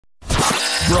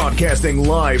Broadcasting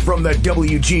live from the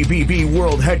WGBB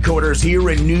World Headquarters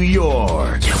here in New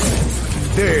York.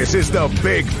 This is the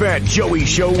Big Fat Joey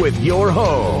Show with your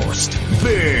host,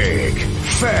 Big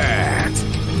Fat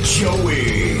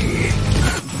Joey.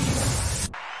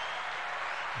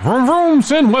 Vroom, vroom,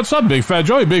 Sin, what's up, Big Fat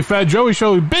Joey? Big Fat Joey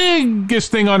Show,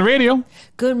 biggest thing on radio.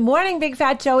 Good morning, Big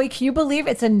Fat Joey. Can you believe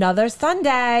it's another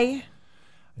Sunday?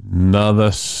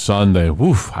 Another Sunday.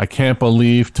 Woof, I can't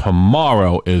believe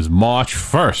tomorrow is March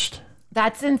 1st.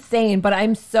 That's insane, but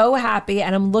I'm so happy,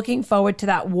 and I'm looking forward to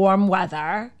that warm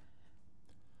weather.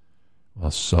 Well,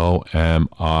 so am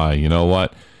I. You know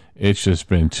what? It's just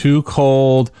been too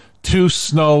cold, too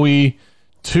snowy,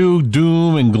 too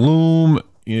doom and gloom.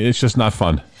 It's just not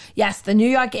fun. Yes, the New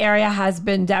York area has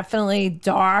been definitely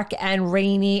dark and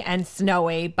rainy and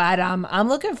snowy, but I'm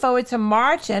looking forward to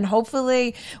March, and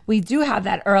hopefully we do have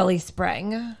that early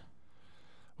spring.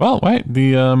 Well, wait,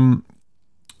 the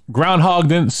groundhog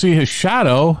didn't see his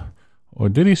shadow, or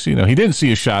did he see? No, he didn't see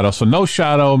his shadow, so no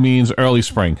shadow means early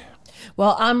spring.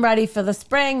 Well, I'm ready for the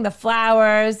spring, the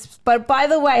flowers, but by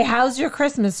the way, how's your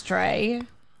Christmas tree?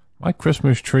 My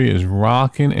Christmas tree is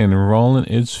rocking and rolling.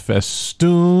 It's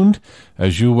festooned,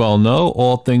 as you well know,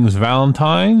 all things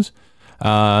Valentine's.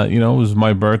 It was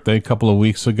my birthday a couple of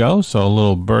weeks ago, so a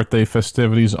little birthday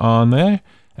festivities on there.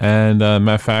 And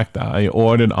matter of fact, I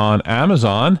ordered on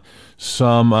Amazon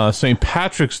some St.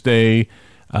 Patrick's Day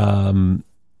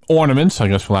ornaments, I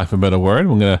guess for lack of a better word.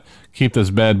 We're going to keep this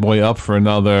bad boy up for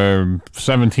another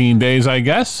 17 days, I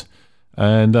guess.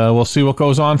 And we'll see what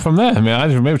goes on from there. I mean, I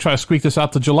maybe try to squeak this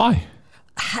out to July.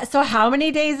 So how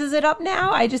many days is it up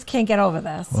now? I just can't get over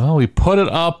this. Well, we put it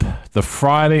up the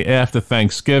Friday after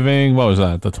Thanksgiving. What was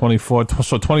that? The 24th,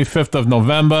 so 25th of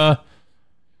November.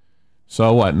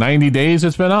 So what, 90 days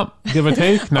it's been up, give or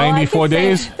take? 94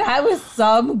 days? That was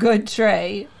some good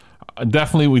tree. We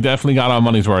definitely got our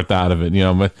money's worth out of it.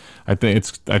 But I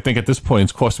think at this point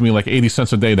it's costing me like 80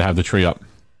 cents a day to have the tree up.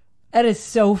 That is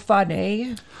so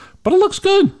funny. But it looks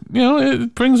good.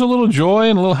 It brings a little joy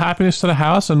and a little happiness to the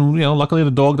house. And, luckily the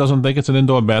dog doesn't think it's an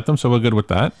indoor bathroom, so we're good with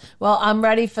that. Well, I'm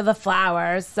ready for the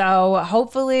flowers. So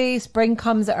hopefully spring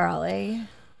comes early.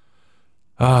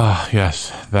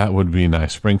 Yes, that would be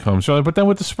nice. Spring comes early. But then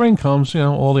with the spring comes,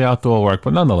 all the outdoor work.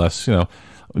 But nonetheless,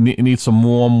 we need some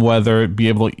warm weather, be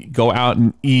able to go out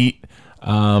and eat.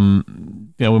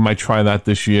 We might try that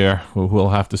this year. We'll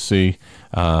have to see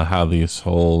how this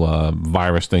whole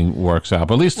virus thing works out.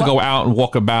 But at least to go out and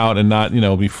walk about and not,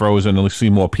 be frozen and see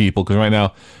more people. Because right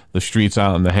now, the streets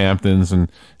out in the Hamptons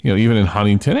and, even in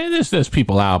Huntington, there's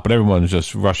people out, but everyone's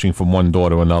just rushing from one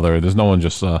door to another. There's no one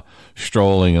just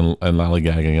strolling and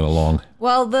lollygagging it along.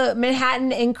 Well, the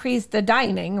Manhattan increased the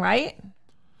dining, right?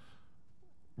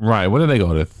 Right. What did they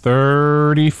go to?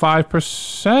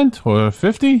 35% or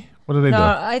 50%? What did they do?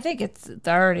 No, I think it's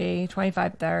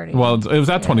 25, 30. Well, it was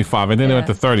at 25. I think they went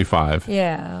to 35.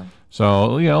 Yeah.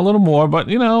 So, a little more. But,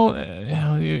 if you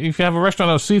have a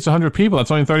restaurant that seats 100 people,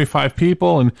 that's only 35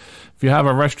 people. And if you have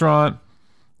a restaurant,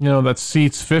 that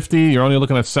seats 50, you're only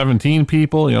looking at 17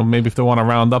 people. Maybe if they want to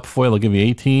round up for you, they'll give you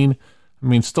 18. I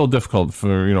mean, still difficult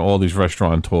for, all these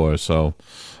restaurateurs. So,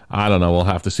 I don't know. We'll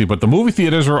have to see. But the movie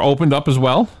theaters were opened up as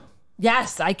well.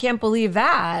 Yes, I can't believe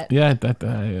that. Yeah, that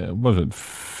what was it,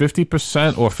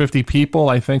 50% or 50 people,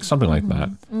 I think, something like that.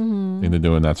 Mm-hmm. They're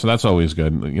doing that, so that's always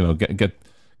good.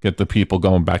 Get the people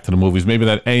going back to the movies. Maybe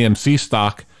that AMC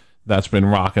stock that's been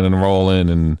rocking and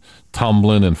rolling and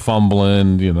tumbling and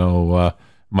fumbling,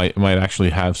 might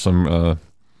actually have some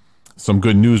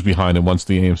good news behind it once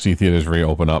the AMC theaters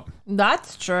reopen up.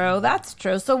 That's true.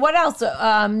 So what else?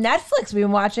 Netflix. We've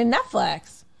been watching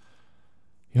Netflix.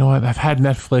 You know what? I've had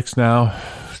Netflix now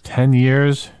 10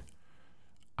 years.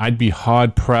 I'd be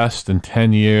hard-pressed in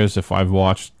 10 years if I've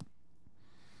watched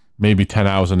maybe 10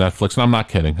 hours of Netflix. And I'm not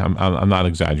kidding. I'm not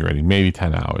exaggerating. Maybe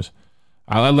 10 hours.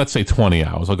 Let's say 20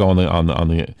 hours. I'll go on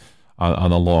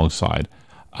the long side.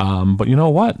 But you know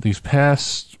what? These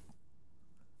past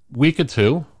week or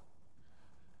two,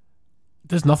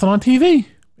 there's nothing on TV.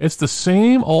 It's the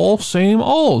same old.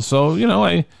 So,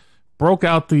 I broke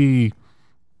out the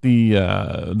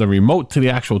remote to the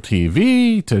actual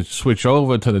TV to switch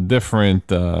over to the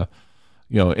different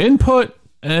input,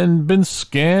 and been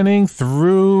scanning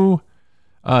through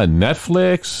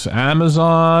Netflix,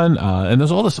 Amazon, and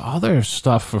there's all this other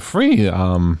stuff for free.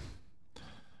 What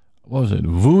was it?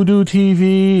 Voodoo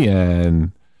TV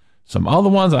and some other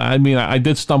ones. I mean, I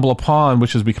did stumble upon,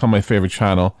 which has become my favorite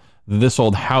channel, the This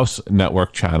Old House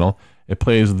Network channel. It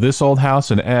plays This Old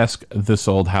House and Ask This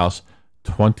Old House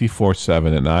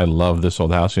 24/7, and I love This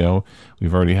Old House.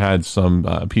 We've already had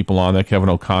some people on there. Kevin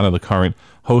O'Connor, the current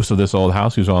host of This Old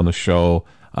House, he was on the show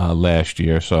last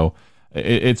year, so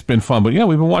it's been fun. But we've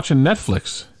been watching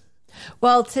Netflix.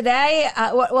 Well, today,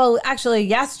 actually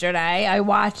yesterday, I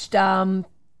watched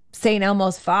St.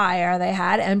 Elmo's Fire they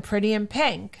had, and Pretty in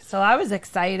Pink. So I was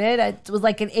excited. It was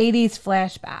like an 80s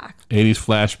flashback. 80s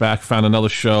flashback. Found another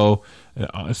show.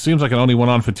 It seems like it only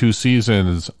went on for 2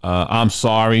 seasons. I'm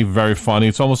Sorry, very funny.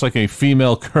 It's almost like a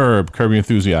female Curb Your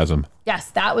Enthusiasm.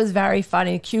 Yes, that was very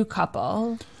funny. Cute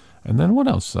couple. And then what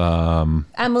else?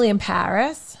 Emily in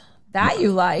Paris. That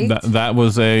you liked. That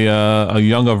was a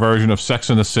younger version of Sex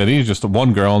and the City, just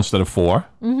one girl instead of 4.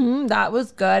 Mm-hmm, that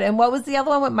was good. And what was the other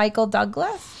one with Michael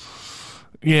Douglas?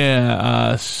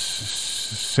 Yeah,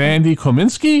 Sandy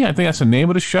Kominsky. I think that's the name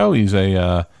of the show. He's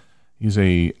a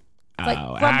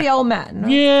like grumpy old man.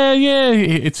 Yeah.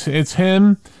 It's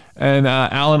him and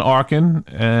Alan Arkin,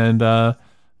 and the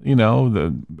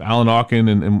Alan Arkin,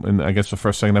 and I guess the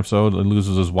second episode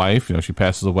loses his wife. She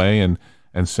passes away,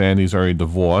 and Sandy's already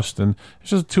divorced, and it's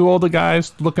just 2 older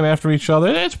guys looking after each other.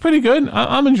 It's pretty good.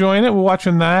 I'm enjoying it. We're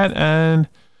watching that, and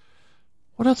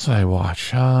what else did I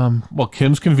watch?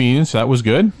 Kim's Convenience. That was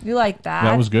good. You like that?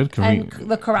 That was good. And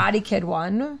the Karate Kid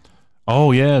one.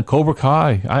 Oh yeah, Cobra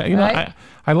Kai.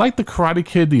 I like the Karate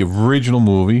Kid, the original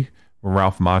movie,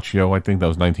 Ralph Macchio. I think that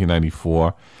was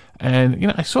 1994.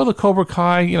 And I saw the Cobra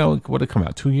Kai. What did it come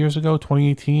out 2 years ago?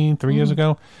 2018, 3 years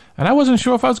ago. And I wasn't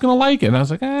sure if I was going to like it. And I was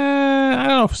like, I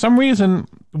don't know. For some reason,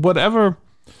 whatever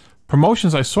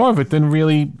promotions I saw of it didn't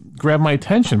really grab my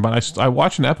attention. But I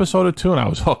watched an episode or 2, and I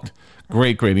was hooked.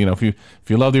 Great. If you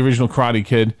love the original Karate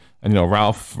Kid, and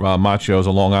Ralph Macchio is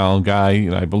a Long Island guy,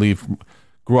 I believe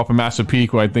grew up in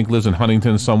Massapequa, I think lives in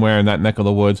Huntington somewhere in that neck of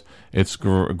the woods. It's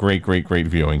great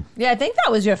viewing. Yeah, I think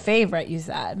that was your favorite, you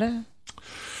said.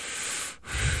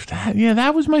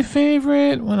 That was my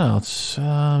favorite. What else?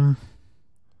 But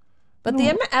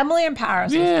the Emily in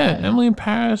Paris. Yeah, Emily in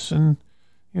Paris, and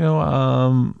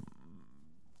there's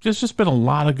just been a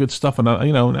lot of good stuff, and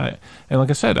and like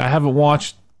I said, I haven't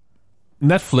watched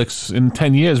Netflix in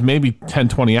 10 years, maybe 10,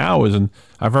 20 hours, and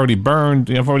I've already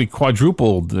I've already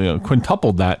quadrupled,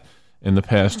 quintupled that in the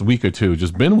past week or 2,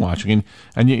 just been watching.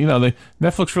 And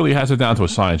Netflix really has it down to a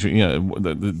science.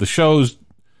 The shows,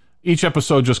 each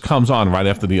episode just comes on right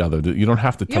after the other. You don't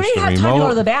have to touch the remote. You don't have time to go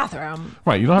to the bathroom.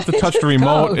 Right, you don't have to touch the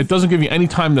remote. Goes. It doesn't give you any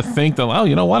time to think that,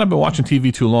 you know what, I've been watching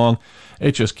TV too long.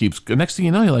 It just keeps, next thing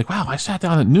you know, you're like, wow, I sat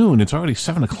down at noon. It's already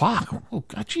 7 o'clock. Oh,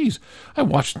 God, geez. I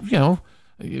watched,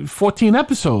 14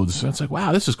 episodes. It's like,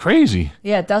 wow, this is crazy.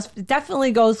 Yeah, it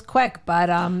definitely goes quick, but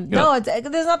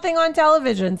there's nothing on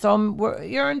television, so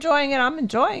you're enjoying it. I'm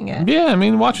enjoying it. Yeah, I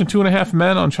mean, watching 2.5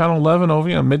 Men on Channel 11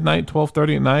 over midnight,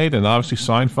 12:30 at night, and obviously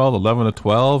Seinfeld 11 to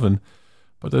 12,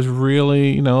 but there's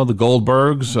really the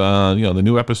Goldbergs, the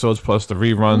new episodes plus the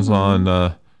reruns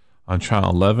on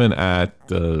Channel 11 at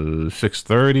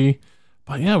 6:30.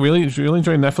 But yeah, really enjoying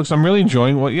Netflix. I'm really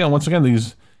enjoying once again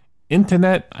these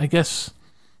internet, I guess,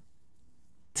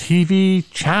 TV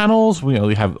channels.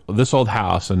 We have This Old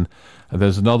House, and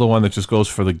there's another one that just goes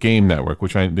for the Game Network,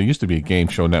 there used to be a game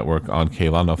show network on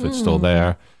cable. I don't know if it's still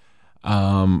there.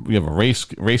 We have a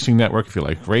racing network if you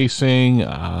like racing.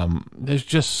 There's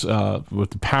just with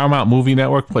the Paramount Movie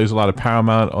Network, plays a lot of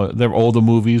Paramount. They're older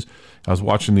movies. I was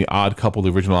watching the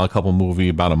original Odd Couple movie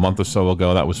about a month or so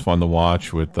ago. That was fun to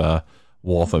watch with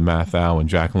Walter Matthau and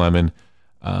Jack Lemmon.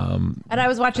 And I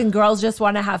was watching Girls Just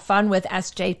Want to Have Fun with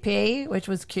SJP, which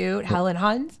was cute. Helen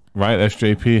Hunt. Right,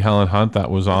 SJP, Helen Hunt, that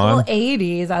was on. Little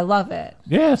 80s. I love it.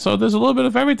 Yeah, so there's a little bit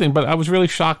of everything, but I was really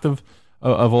shocked of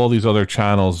all these other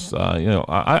channels.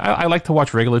 I like to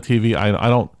watch regular TV. I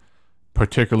don't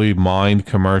particularly mind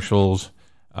commercials.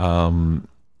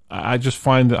 I just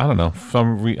find, I don't know.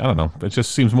 It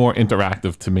just seems more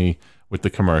interactive to me with the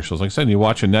commercials. Like I said, you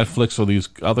watch a Netflix or these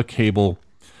other cable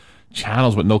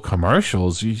channels with no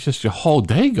commercials, your whole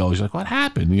day goes. You're like, what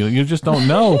happened? You just don't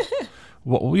know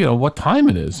what time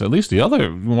it is. At least the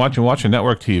other watching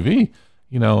network TV.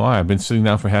 I've been sitting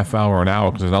down for half hour or an hour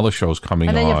because another show's coming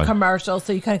on. And then you have commercials,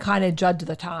 so you can kind of judge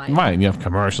the time. Right, and you have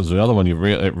commercials. The other one,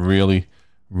 it really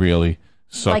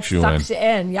sucks you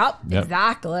in. Yep,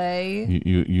 exactly.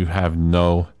 You have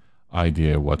no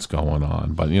idea what's going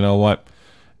on. But you know what?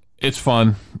 It's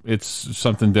fun. It's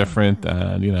something different,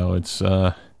 and it's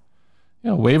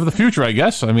wave of the future, I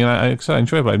guess. I mean, I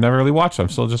enjoy it, but I've never really watched it. I'm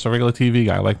still just a regular TV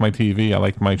guy. I like my TV. I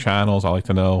like my channels. I like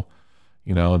to know,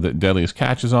 the Deadliest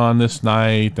Catch is on this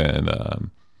night, and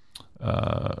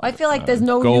I feel like there's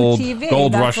no new TV.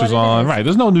 Gold Rush is on. Right,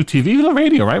 there's no new TV. Even the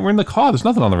radio, right? We're in the car. There's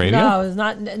nothing on the radio. No,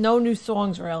 there's no new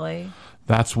songs, really.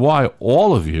 That's why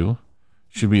all of you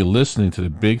should be listening to the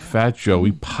Big Fat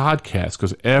Joey podcast,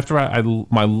 because after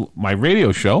my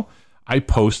radio show, I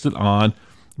post it on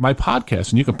my podcast,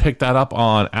 and you can pick that up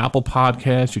on Apple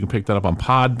Podcasts, you can pick that up on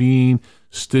Podbean,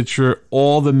 Stitcher,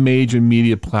 all the major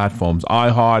media platforms,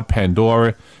 iHeart,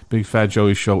 Pandora. Big Fat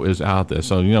Joey Show is out there.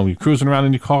 So, you're cruising around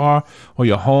in your car or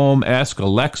your home, ask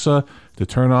Alexa to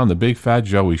turn on the Big Fat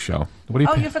Joey Show. What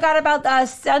do you you forgot about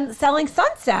Selling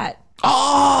Sunset.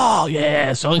 Oh,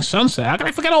 yeah, Selling Sunset. How can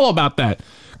I forget all about that?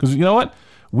 Because you know what?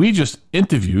 We just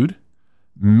interviewed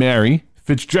Mary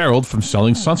Fitzgerald from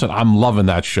Selling Sunset. I'm loving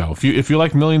that show. If you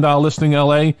like $1 Million Listing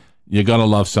LA, you're going to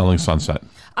love Selling Sunset.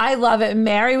 I love it.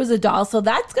 Mary was a doll, so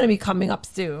that's going to be coming up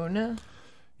soon.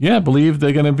 Yeah, I believe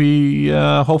they're going to be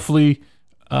hopefully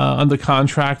under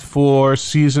contract for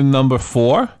season number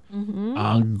 4.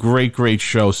 Mm-hmm. Great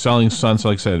show. Selling Sunset,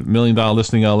 like I said, $1 Million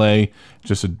Listing LA,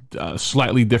 just a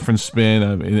slightly different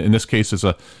spin. In this case, it's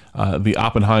the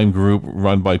Oppenheim group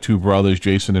run by 2 brothers,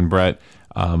 Jason and Brett.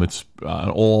 It's an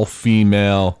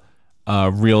all-female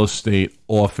real estate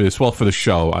office. Well, for the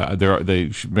show,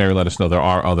 Mary let us know there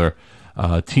are other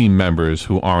team members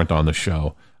who aren't on the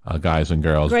show, guys and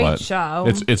girls. Great show.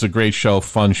 It's a great show,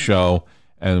 fun show.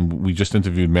 And we just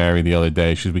interviewed Mary the other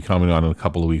day. She's be coming on in a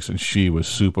couple of weeks, and she was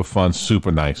super fun,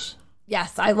 super nice.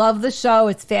 Yes, I love the show.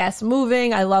 It's fast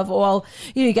moving. I love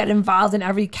you get involved in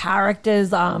every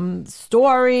character's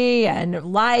story and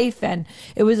life, and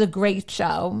it was a great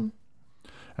show.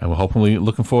 And we're hopefully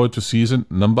looking forward to season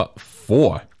number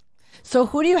 4. So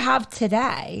who do you have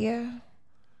today?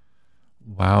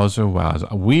 Wowzer.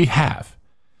 We have,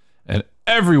 and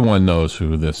everyone knows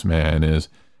who this man is,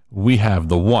 we have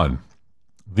the one,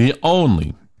 the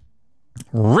only,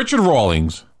 Richard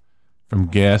Rawlings from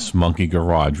Gas Monkey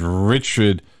Garage.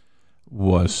 Richard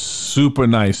was super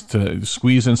nice to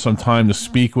squeeze in some time to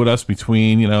speak with us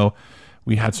between,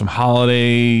 we had some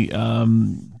holiday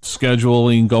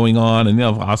scheduling going on, and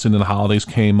obviously the holidays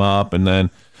came up, and then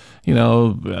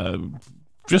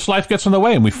just life gets in the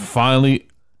way, and we finally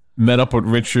met up with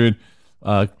Richard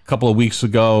a couple of weeks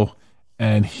ago,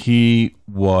 and he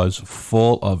was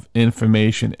full of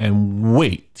information. And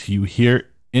wait till you hear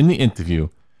in the interview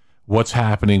what's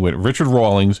happening with Richard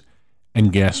Rawlings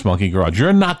and Gas Monkey Garage.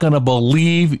 You're not going to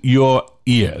believe your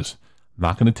ears. I'm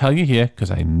not going to tell you here because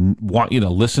I want you to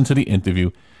listen to the interview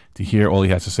to hear all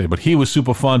he has to say. But he was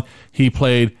super fun. He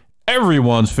played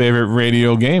everyone's favorite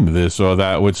radio game, This or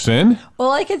That with Sin.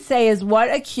 All I could say is what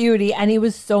a cutie, and he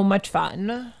was so much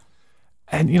fun.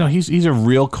 And, he's a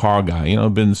real car guy,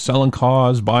 been selling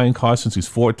cars, buying cars since he's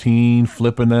 14,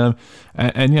 flipping them.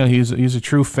 And he's a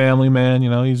true family man.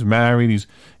 He's married. He's,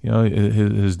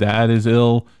 his dad is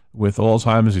ill with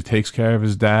Alzheimer's. He takes care of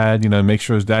his dad, make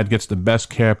sure his dad gets the best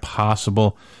care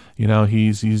possible.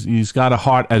 He's got a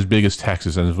heart as big as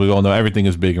Texas. And as we all know, everything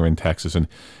is bigger in Texas.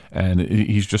 And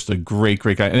he's just a great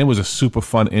guy. And it was a super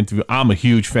fun interview. I'm a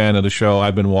huge fan of the show.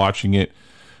 I've been watching it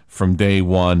from day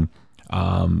one.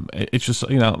 It's just,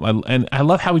 and I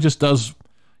love how he just does,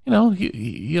 he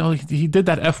did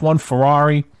that F1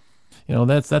 Ferrari,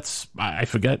 that's I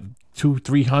forget,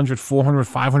 $200,000, $300,000,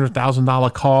 $400,000,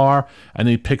 $500,000 car, and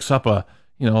he picks up an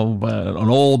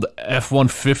old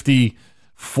F-150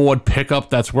 Ford pickup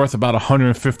that's worth about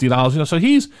 $150. So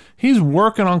he's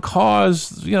working on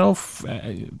cars,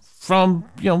 from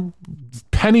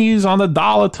pennies on the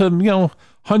dollar to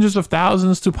hundreds of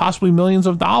thousands to possibly millions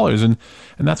of dollars, and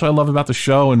that's what I love about the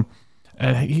show. And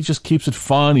he just keeps it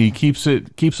fun. He keeps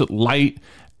it light.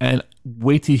 And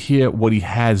wait to hear what he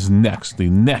has next, the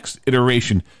next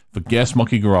iteration for Gas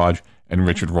Monkey Garage and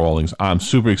Richard Rawlings. I'm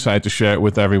super excited to share it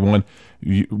with everyone.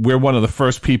 We're one of the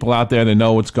first people out there to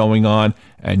know what's going on,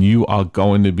 and you are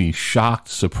going to be shocked,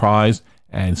 surprised,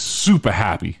 and super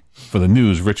happy for the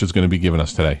news Richard's going to be giving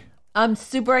us today. I'm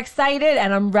super excited,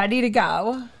 and I'm ready to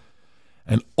go.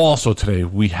 And also today,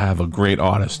 we have a great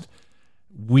artist.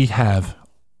 We have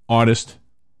artist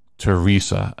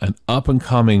Theresa, an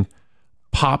up-and-coming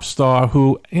pop star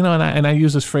who, and I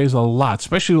use this phrase a lot,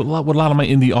 especially with a lot of my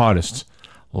indie artists.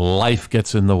 Life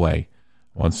gets in the way.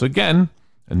 Once again,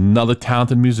 another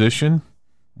talented musician.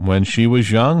 When she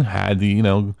was young, had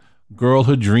the,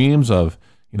 girlhood dreams of,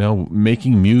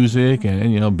 making music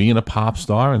and, being a pop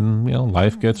star, and,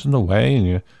 life gets in the way,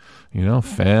 and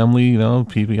family,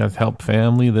 people, you got to help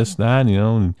family, this, that,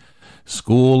 and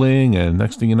schooling, and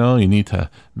next thing you know, you need to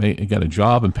get a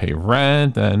job and pay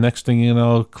rent, and next thing you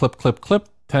know, clip,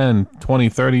 10, 20,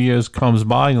 30 years comes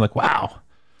by, and you're like, wow,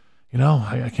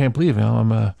 I can't believe,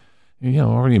 I'm,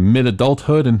 already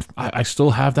mid-adulthood, and I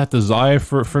still have that desire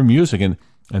for music, and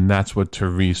that's what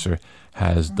Theresa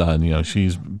has done.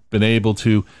 She's been able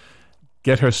to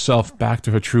get herself back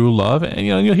to her true love. And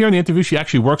you'll hear in the interview, she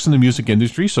actually works in the music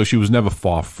industry, so she was never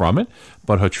far from it.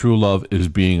 But her true love is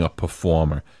being a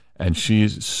performer, and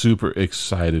she's super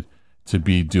excited to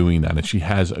be doing that. And she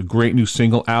has a great new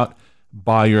single out,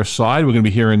 By Your Side. We're going to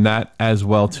be hearing that as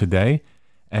well today.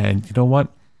 And you know what?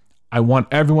 I want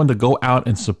everyone to go out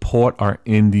and support our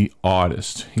indie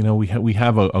artists. We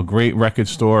have a great record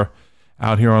store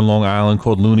out here on Long Island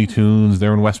called Looney Tunes.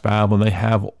 They're in West Babylon. They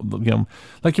have,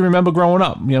 like you remember growing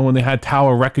up, when they had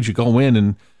Tower Records, you go in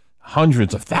and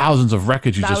hundreds of thousands of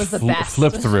records you just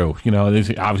flip through.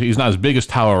 Obviously he's not as big as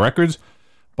Tower Records,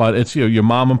 but it's your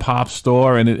mom and pop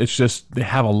store, and it's just, they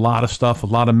have a lot of stuff, a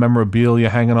lot of memorabilia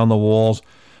hanging on the walls.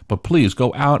 But please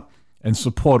go out and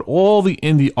support all the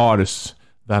indie artists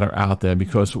that are out there,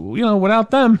 because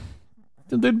without them,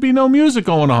 there'd be no music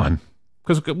going on.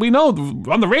 Because we know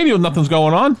on the radio nothing's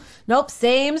going on. Nope,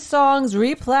 same songs,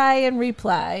 replay and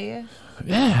replay.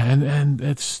 Yeah, and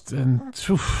it's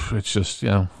just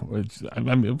I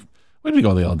mean, where did we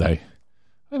go the other day?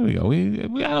 Where did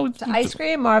we go? To Ice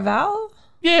Cream Marvel.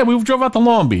 Yeah, we drove out to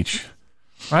Long Beach,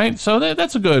 right? So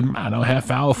that's a good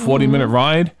half hour, 40-minute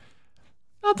ride.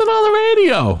 Nothing on the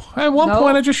radio. At one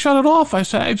point, I just shut it off. I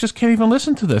said, I just can't even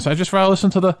listen to this. I just rather listen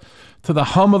to the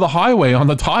hum of the highway on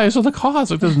the tires of the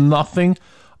cars. Like, there's nothing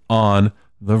on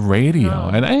the radio.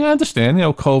 And I understand,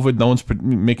 COVID, no one's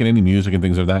making any music and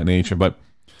things of that nature. But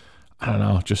I don't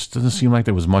know, it just doesn't seem like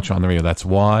there was much on the radio. That's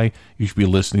why you should be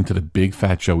listening to the Big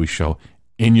Fat Joey Show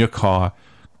in your car.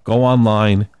 Go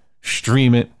online,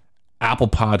 stream it, Apple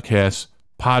Podcasts,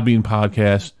 Podbean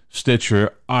Podcasts,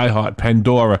 Stitcher, iHeart,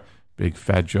 Pandora. Big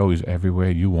Fat Joey's everywhere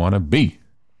you want to be.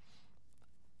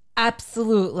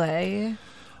 Absolutely.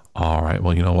 All right.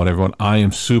 Well, you know what, everyone? I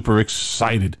am super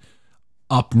excited.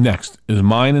 Up next is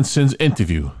mine and Sin's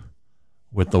interview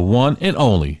with the one and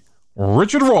only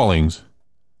Richard Rawlings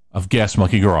of Gas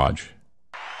Monkey Garage.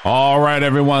 All right,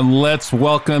 everyone. Let's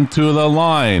welcome to the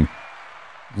line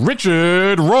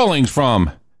Richard Rawlings from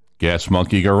Gas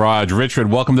Monkey Garage. Richard,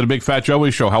 welcome to the Big Fat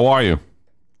Joey Show. How are you?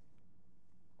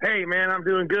 Hey, man, I'm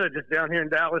doing good. Just down here in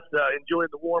Dallas, enjoying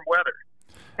the warm weather.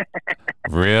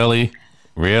 Really?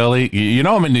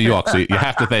 I'm in New York, so you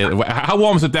have to think. How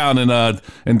warm is it down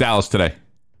in Dallas today?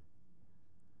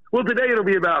 Well, today it'll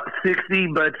be about 60,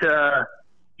 but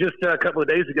just a couple of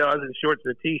days ago, I was in shorts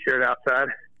and a T-shirt outside.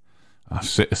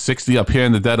 60 up here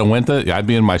in the dead of winter. I'd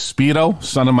be in my Speedo,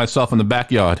 sunning myself in the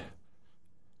backyard.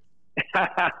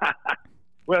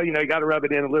 Well, you got to rub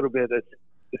it in a little bit.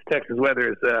 This Texas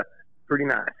weather is pretty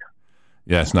nice.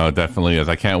 Yes, no, it definitely is.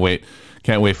 I can't wait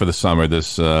for the summer.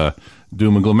 This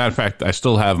doom and gloom. Matter of fact, I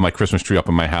still have my Christmas tree up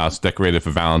in my house, decorated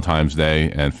for Valentine's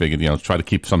Day, and figured, try to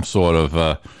keep some sort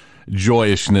of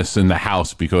joyousness in the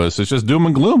house, because it's just doom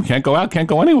and gloom. Can't go out, can't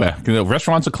go anywhere.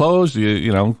 Restaurants are closed.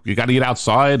 You got to eat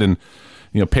outside and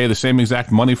pay the same exact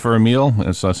money for a meal.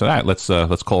 And so I said, all right,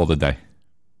 let's call it a day.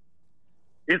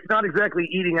 It's not exactly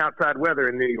eating outside weather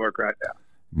in New York right now.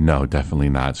 No, definitely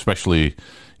not. Especially,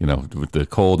 with the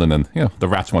cold, and then the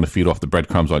rats want to feed off the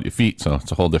breadcrumbs on your feet. So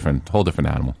it's a whole different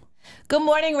animal. Good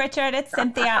morning, Richard. It's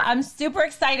Cynthia. I'm super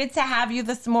excited to have you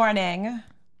this morning.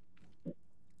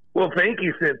 Well, thank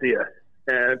you, Cynthia.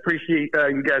 I appreciate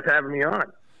you guys having me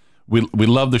on. We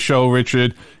love the show,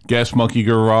 Richard. Gas Monkey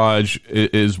Garage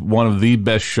is one of the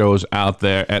best shows out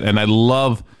there, and I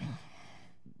love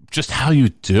just how you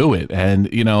do it. And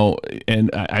and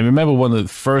I remember one of the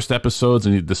first episodes,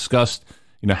 and you discussed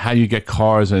how you get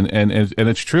cars, and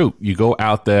it's true. You go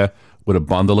out there with a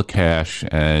bundle of cash,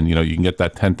 and you can get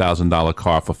that $10,000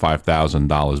 car for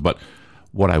 $5,000. But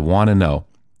what I want to know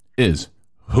is,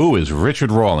 who is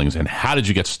Richard Rawlings, and how did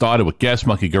you get started with Gas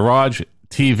Monkey Garage,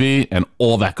 TV, and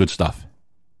all that good stuff?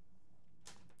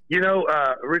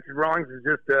 Richard Rawlings is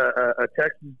just a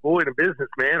Texas boy and a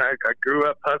businessman. I grew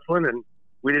up hustling, and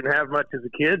we didn't have much as a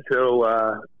kid. So,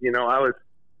 I was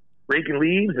raking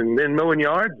leaves and then mowing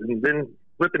yards and then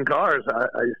flipping cars. I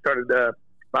started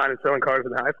buying and selling cars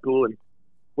in high school and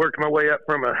worked my way up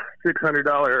from a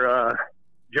 $600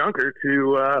 junker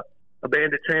to a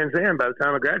Bandit Trans Am by the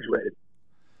time I graduated.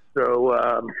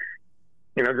 So,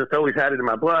 just always had it in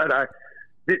my blood. I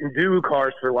didn't do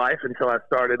cars for life until I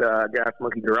started Gas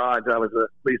Monkey Garage. I was a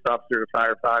police officer and a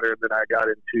firefighter, and then I got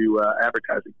into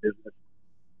advertising business.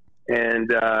 And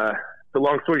so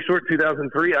long story short,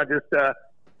 2003, I just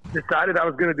decided I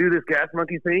was going to do this Gas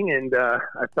Monkey thing, and I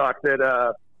thought that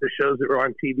the shows that were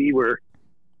on TV were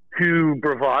too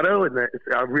bravado, and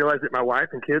I realized that my wife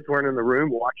and kids weren't in the room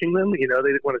watching them. They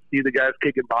didn't want to see the guys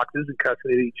kicking boxes and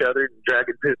cussing at each other and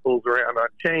dragging pit bulls around on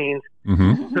chains.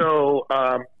 Mm-hmm. So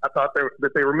I thought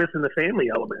that they were missing the family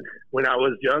element. When I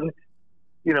was young,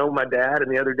 my dad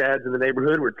and the other dads in the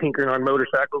neighborhood were tinkering on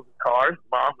motorcycles and cars.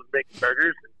 Mom was making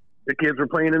burgers. And the kids were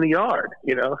playing in the yard,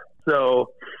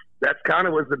 So that's kind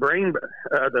of was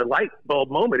the light bulb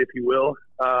moment, if you will,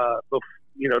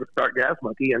 to start Gas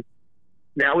Monkey. And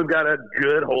now we've got a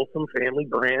good, wholesome family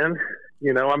brand.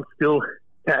 I'm still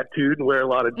tattooed and wear a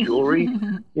lot of jewelry.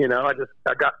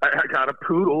 I got a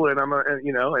poodle, and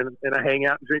and I hang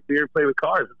out and drink beer and play with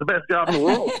cars. It's the best job in the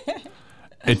world.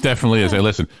 It definitely is. Hey,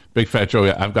 listen, Big Fat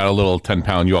Joey, I've got a little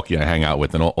 10-pound Yorkie I hang out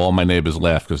with, and all my neighbors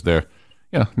laugh because they're,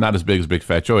 not as big as Big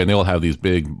Fat Joey, and they all have these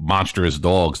big, monstrous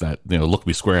dogs that, look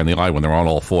me square in the eye when they're on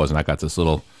all fours, and I got this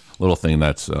little thing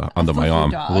that's under my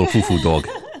arm, a little foo-foo dog.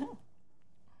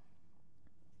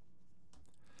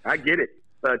 I get it.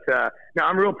 But no,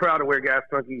 I'm real proud of where Gas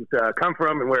Monkeys come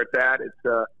from and where it's at. It's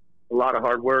a lot of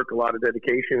hard work, a lot of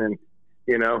dedication, and,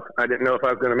 I didn't know if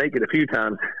I was going to make it a few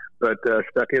times, but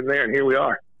stuck in there, and here we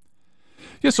are.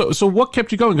 Yeah, so what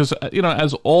kept you going? Because,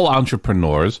 as all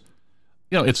entrepreneurs,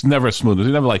 it's never smooth. It's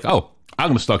never like, oh, I'm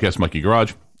going to start Gas Monkey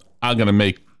Garage. I'm going to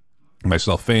make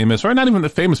myself famous, or not even the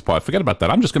famous part. Forget about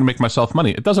that. I'm just going to make myself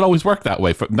money. It doesn't always work that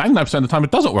way. For 99% of the time,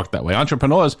 it doesn't work that way.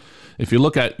 Entrepreneurs, if you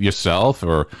look at yourself,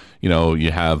 or,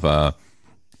 you have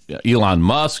Elon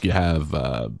Musk, you have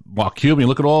Mark Cuban, you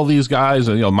look at all these guys,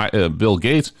 Bill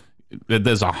Gates,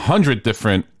 there's 100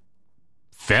 different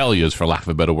failures, for lack of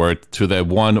a better word, to their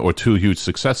one or two huge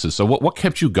successes. So what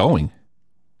kept you going?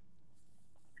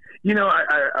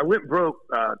 I went broke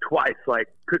twice, like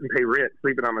couldn't pay rent,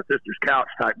 sleeping on my sister's couch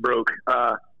type broke.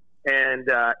 And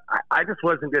I just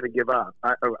wasn't going to give up.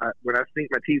 When I sink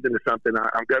my teeth into something,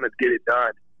 I'm going to get it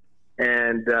done.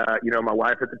 And, my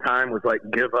wife at the time was like,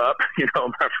 give up.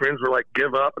 My friends were like,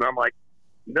 give up. And I'm like,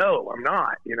 no, I'm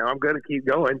not. I'm going to keep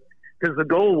going. Because the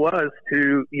goal was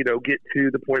to, get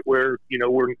to the point where,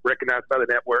 we're recognized by the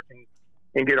network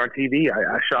and get on TV.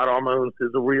 I shot all my own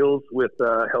sizzle reels with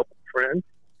help from friends.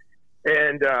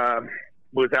 And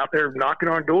was out there knocking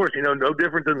on doors, no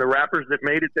different than the rappers that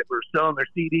made it that were selling their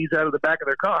CDs out of the back of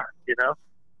their car,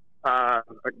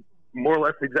 more or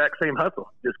less the exact same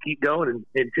hustle. Just keep going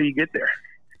until you get there.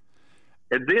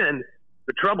 And then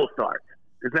the trouble starts,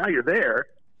 because now you're there,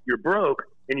 you're broke,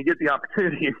 and you get the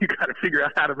opportunity, and you got to figure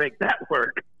out how to make that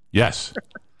work. Yes.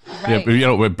 Right.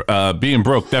 Yeah, being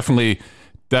broke definitely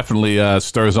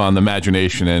stirs on the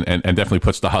imagination and definitely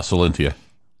puts the hustle into you.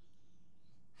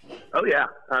 Oh yeah,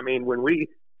 I mean when we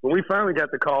finally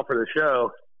got the call for the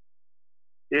show,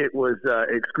 it was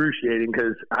excruciating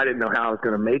because I didn't know how I was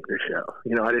going to make the show.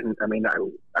 I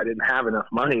didn't have enough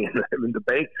money in the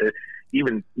bank to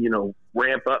even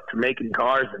ramp up to making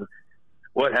cars and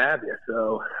what have you.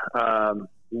 So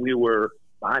we were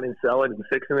buying and selling and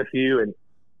fixing a few, and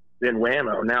then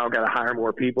whammo! Now I've got to hire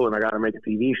more people and I got to make a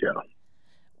TV show.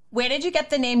 Where did you get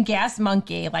the name Gas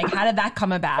Monkey? Like, how did that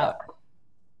come about?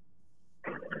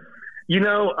 In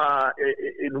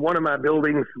one of my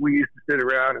buildings, we used to sit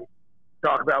around and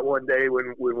talk about one day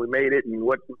when we made it and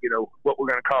what we're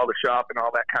going to call the shop and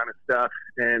all that kind of stuff.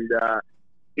 And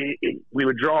we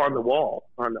would draw on the wall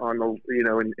on the,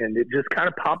 and it just kind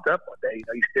of popped up one day.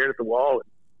 You stared at the wall, and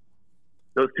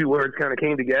those two words kind of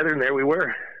came together, and there we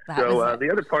were. So the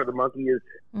other part of the monkey is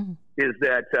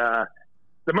that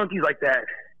the monkey's like that.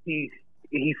 He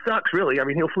sucks, really. I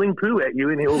mean, he'll fling poo at you,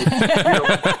 and he'll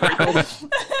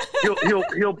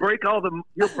break all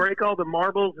the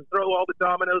marbles and throw all the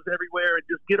dominoes everywhere and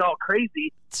just get all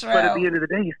crazy. True. But at the end of the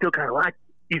day, he's still kind of like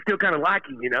you.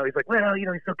 He's like, well,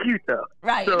 he's so cute though.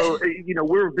 Right. So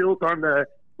we're built on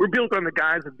the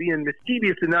guys of being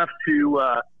mischievous enough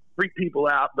to freak people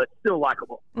out, but still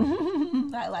likable.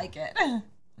 I like it.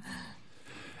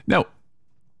 Now,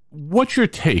 what's your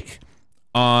take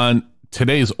on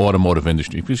today's automotive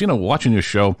industry? Because, watching your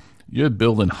show, you're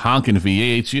building honking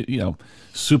V8s,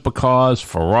 supercars,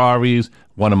 Ferraris.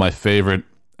 One of my favorite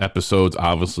episodes,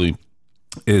 obviously,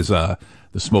 is the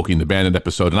Smoking the Bandit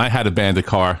episode. And I had a Bandit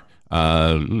car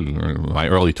in my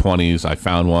early 20s. I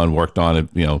found one, worked on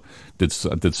it, did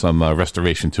some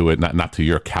restoration to it, not to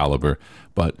your caliber.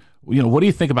 But, what do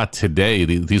you think about today,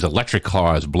 these electric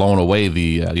cars blowing away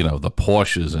the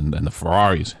Porsches and the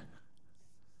Ferraris?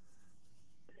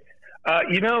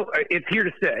 It's here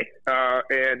to stay.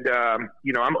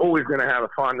 I'm always going to have a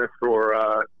fondness for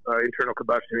internal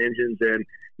combustion engines and,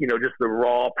 just the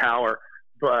raw power.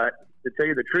 But to tell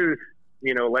you the truth,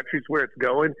 electric's where it's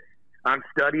going. I'm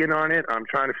studying on it. I'm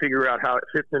trying to figure out how it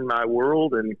fits in my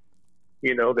world. And,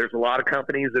 there's a lot of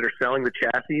companies that are selling the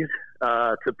chassis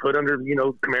to put under,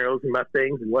 Camaros and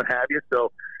Mustangs and what have you.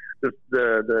 So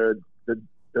the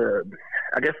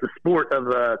I guess the sport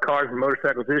of cars and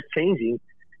motorcycles is changing.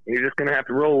 And you're just going to have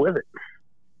to roll with it.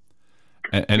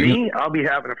 And Me, I'll be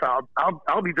having a fire.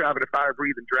 I'll be driving a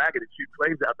fire-breathing dragon and shoot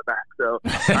flames out the back. So,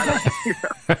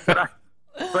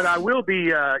 but I will be,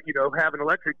 having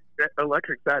electric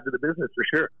side to the business for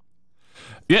sure.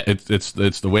 Yeah, it's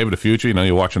the wave of the future.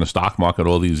 You're watching the stock market,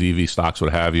 all these EV stocks,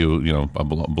 what have you,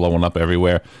 blowing up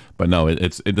everywhere. But no,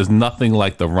 there's nothing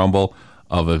like the rumble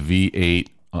of a V8,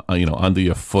 under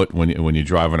your foot when you're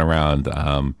driving around.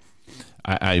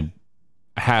 I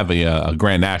have a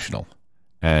Grand National.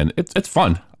 And it's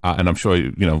fun, and I'm sure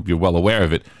you're well aware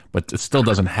of it. But it still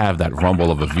doesn't have that rumble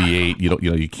of a V8.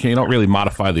 You can't really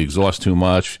modify the exhaust too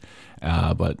much.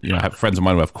 But I have friends of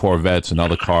mine who have Corvettes and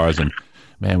other cars, and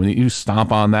man, when you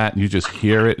stomp on that, and you just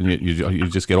hear it, and you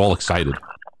just get all excited.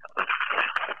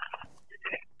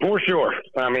 For sure.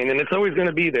 I mean, and it's always going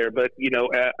to be there. But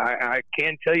I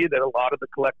can tell you that a lot of the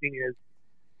collecting is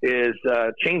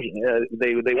changing.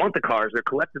 They want the cars. They're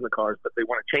collecting the cars, but they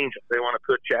want to change them. They want to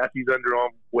put chassis under them,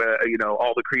 where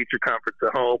all the creature comforts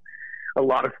at home. A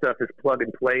lot of stuff is plug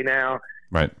and play now.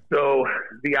 Right. So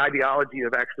the ideology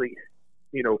of actually,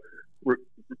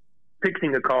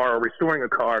 fixing a car or restoring a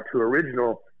car to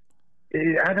original,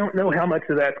 I don't know how much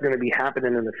of that's going to be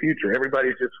happening in the future.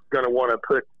 Everybody's just going to want to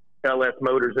put LS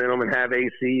motors in them and have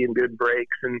AC and good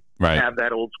brakes and have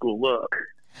that old school look.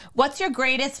 What's your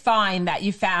greatest find that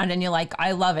you found and you're like,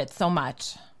 I love it so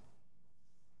much?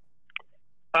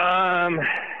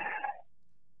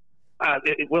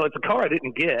 It's a car I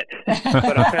didn't get,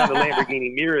 but I found a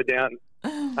Lamborghini Miura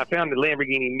I found the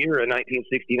Lamborghini Miura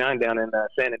 1969 down in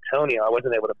San Antonio. I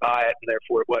wasn't able to buy it, and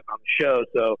therefore it wasn't on the show.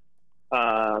 So,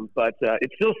 but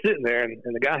it's still sitting there, and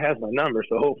the guy has my number.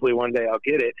 So hopefully one day I'll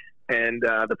get it. And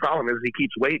the problem is he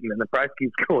keeps waiting, and the price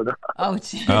keeps going up. Oh,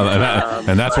 geez.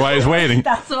 And that's why he's waiting.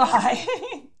 That's why.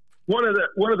 One of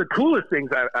the coolest things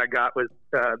I got was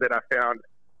that I found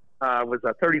was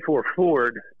a 34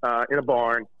 Ford in a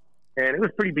barn, and it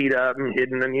was pretty beat up and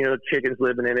hidden, and chickens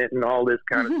living in it and all this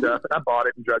kind of stuff. And I bought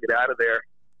it and drug it out of there.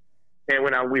 And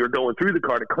when we were going through the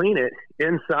car to clean it,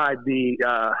 inside the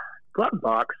glove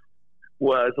box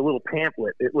was a little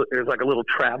pamphlet. It was like a little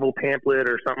travel pamphlet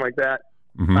or something like that.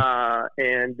 Mm-hmm.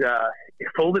 And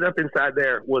folded up inside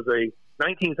there was a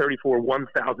 1934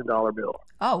 $1,000 bill.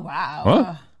 Oh, wow.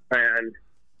 Huh? And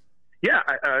yeah,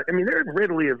 I mean, they're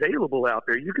readily available out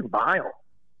there. You can buy them.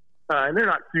 And they're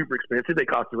not super expensive. They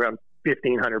cost around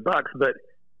 $1,500, but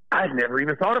I'd never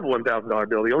even thought of a $1,000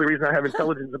 bill. The only reason I have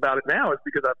intelligence about it now is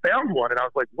because I found one and I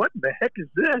was like, what the heck is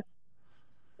this?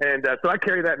 And so I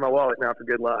carry that in my wallet now for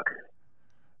good luck.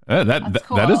 That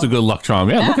cool. That is a good luck charm.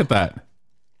 Yeah, look at that.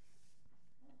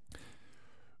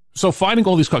 So finding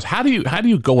all these cars, how do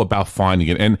you go about finding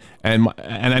it? And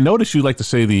I noticed you like to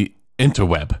say the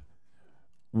interweb.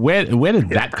 Where did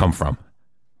that come from?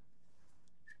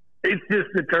 It's just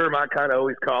the term I kind of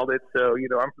always called it. So,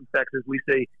 I'm from Texas. We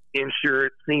say insure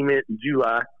it, cement, and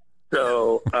July.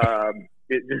 So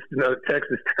it's just another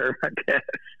Texas term, I guess.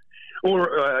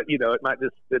 Or, it might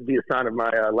just be a sign of my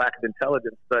lack of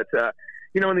intelligence. But,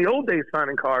 in the old days,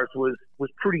 finding cars was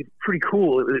pretty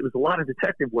cool. It was a lot of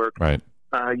detective work. Right.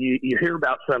 You hear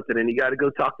about something and you got to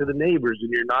go talk to the neighbors, and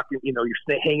you're knocking, you're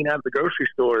hanging out at the grocery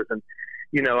stores. And,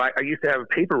 I used to have a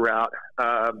paper route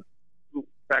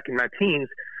back in my teens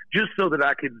just so that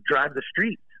I could drive the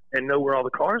streets and know where all the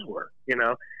cars were,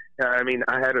 I mean,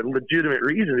 I had a legitimate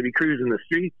reason to be cruising the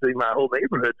streets in my whole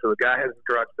neighborhood. So a guy has his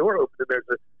garage door open and there's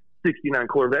a 69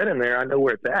 Corvette in there. I know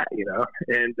where it's at,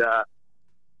 and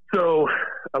so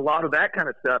a lot of that kind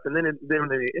of stuff. And then when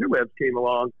the interwebs came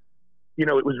along,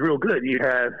 it was real good. You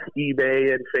had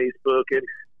eBay and Facebook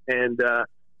and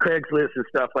Craigslist and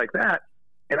stuff like that.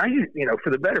 And I used, for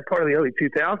the better part of the early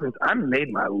 2000s, I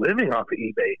made my living off of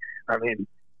eBay. I mean,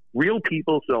 real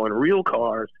people selling real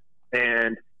cars,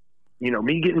 and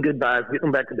me getting good buys, getting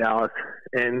them back to Dallas,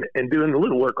 and doing a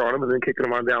little work on them, and then kicking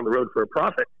them on down the road for a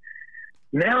profit.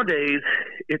 Nowadays,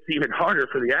 it's even harder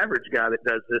for the average guy that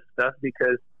does this stuff,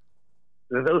 because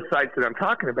those sites that I'm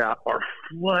talking about are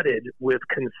flooded with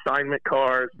consignment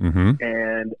cars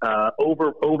and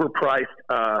overpriced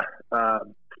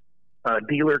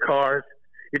dealer cars.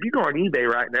 If you go on eBay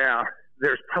right now,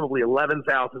 there's probably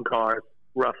 11,000 cars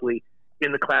roughly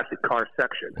in the classic car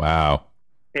section. Wow.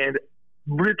 And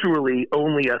literally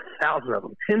only 1,000 of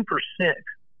them, 10%,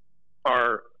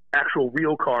 are actual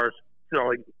real cars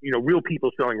selling, real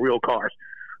people selling real cars.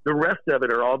 The rest of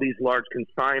it are all these large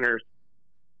consigners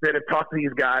that have talked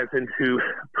these guys into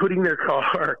putting their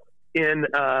car in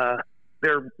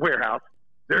their warehouse.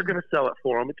 They're going to sell it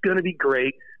for them. It's going to be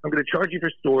great. I'm going to charge you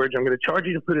for storage. I'm going to charge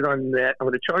you to put it on the net. I'm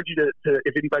going to charge you to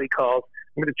if anybody calls.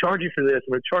 I'm going to charge you for this.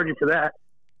 I'm going to charge you for that.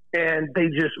 And they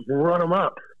just run them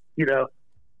up,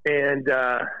 and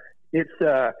it's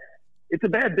a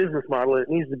bad business model. It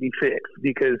needs to be fixed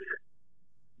because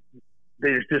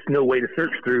there's just no way to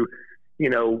search through,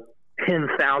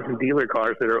 10,000 dealer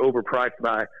cars that are overpriced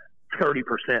by 30%.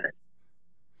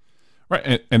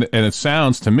 Right, and it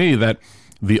sounds to me that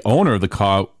the owner of the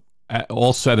car,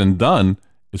 all said and done,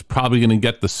 is probably going to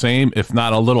get the same, if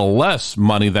not a little less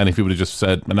money than if he would have just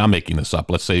said, and I'm making this up,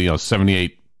 let's say,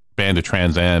 78 Bandit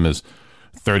Trans Am is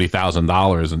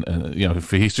 $30,000, and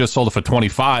if he's just sold it for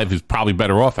 25, he's probably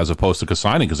better off as opposed to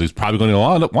consigning because he's probably going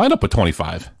to wind up with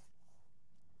 25.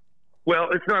 Well,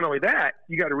 it's not only that.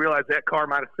 You got to realize that car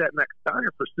might have sat in that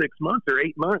consignor for 6 months or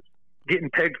 8 months, getting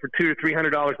pegged for $200 or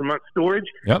 $300 a month storage,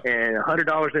 yep, and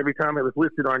 $100 every time it was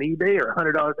listed on eBay, or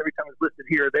 $100 every time it was listed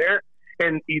here or there.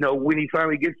 And when he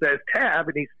finally gets that tab,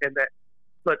 and that,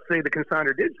 let's say the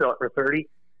consignor did sell it for 30,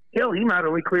 hell, he might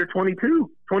only clear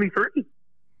 22, 23.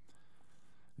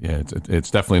 Yeah, it's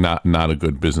definitely not a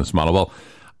good business model. Well,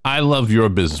 I love your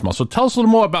business model. So tell us a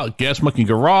little more about Gas Monkey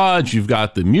Garage. You've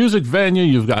got the music venue.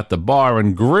 You've got the bar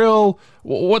and grill.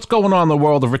 What's going on in the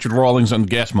world of Richard Rawlings and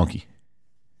Gas Monkey?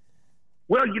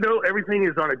 Well, everything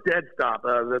is on a dead stop.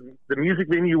 The music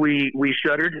venue we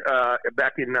shuttered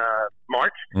back in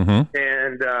March, mm-hmm,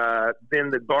 and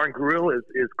then the bar and grill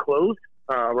is closed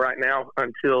right now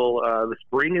until the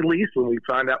spring at least, when we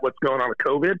find out what's going on with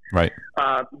COVID. Right.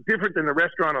 Different than the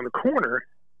restaurant on the corner,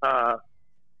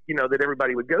 that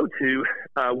everybody would go to.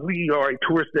 We are a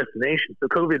tourist destination, so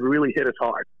COVID really hit us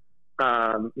hard.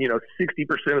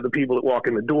 60% of the people that walk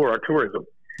in the door are tourism.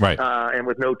 Right. And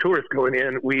with no tourists going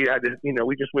in, we had to,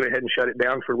 we just went ahead and shut it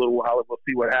down for a little while, and we'll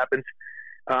see what happens,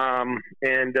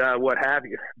 and what have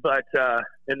you. But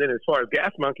and then as far as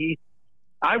Gas Monkey,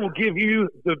 I will give you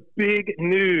the big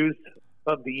news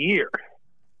of the year.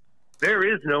 There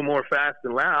is no more Fast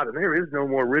and Loud, and there is no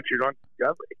more Richard on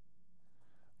Discovery.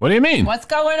 What do you mean? What's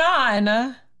going on?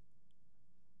 I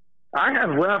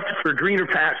have left for greener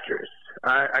pastures.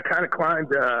 I kind of climbed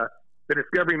the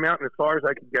Discovery Mountain as far as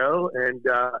I could go, and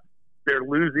they're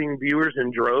losing viewers in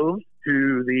droves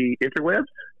to the interwebs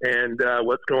and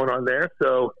what's going on there.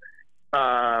 So,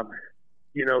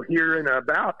 here in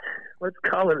about, let's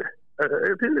call it,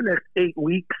 within the next 8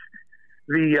 weeks,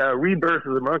 the rebirth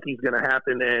of the monkey is going to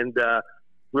happen, and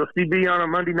we'll still be on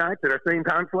Monday nights at our same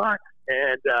time slot,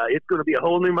 and it's going to be a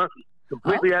whole new monkey,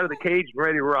 completely out of the cage and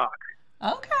ready to rock.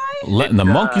 Okay. Letting the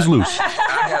monkeys loose. All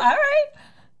right.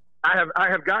 I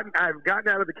have gotten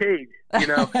out of the cage.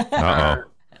 Uh-oh.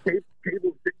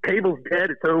 Cable's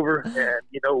dead. It's over. And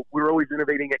we're always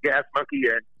innovating at Gas Monkey,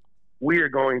 and we are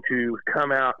going to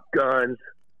come out guns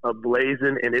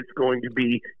a-blazing, and it's going to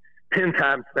be 10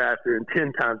 times faster and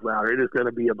 10 times louder. It is going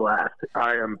to be a blast.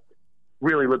 I am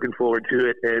really looking forward to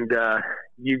it, and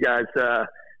you guys are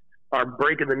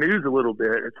breaking the news a little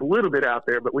bit. It's a little bit out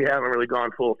there, but we haven't really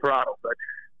gone full throttle. But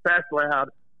Fast Loud,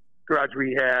 Garage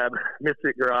Rehab,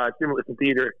 Mystic Garage, Demolition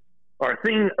Theater are a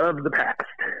thing of the past.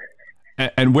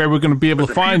 And where we're going to be able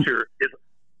to find...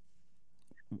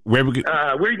 Where are you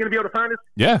going to be able to find us?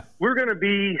 Yeah. We're going to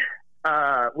be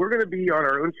on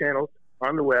our own channels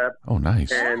on the web. Oh,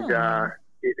 nice. And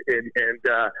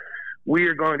we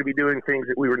are going to be doing things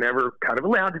that we were never kind of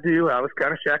allowed to do. I was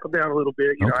kind of shackled down a little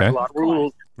bit. I had a lot of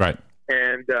rules. Right.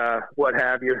 And what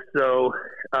have you. So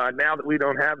now that we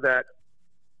don't have that,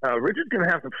 Richard's going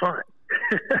to have some fun.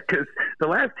 Because the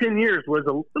last 10 years was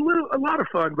a lot of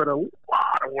fun, but a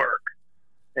lot of work.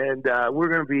 And we're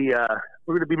going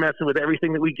to be messing with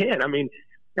everything that we can. I mean,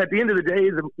 at the end of the day,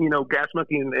 Gas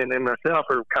Monkey and myself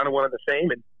are kind of one and the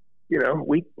same. And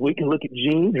we can look at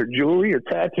jeans or jewelry or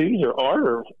tattoos or art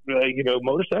or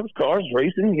motorcycles, cars,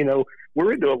 racing.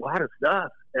 We're into a lot of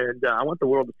stuff, and I want the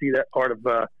world to see that part of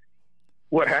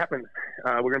what happens.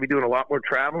 We're going to be doing a lot more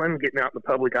traveling, getting out in the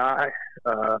public eye.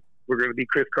 We're going to be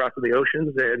crisscrossing the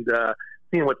oceans and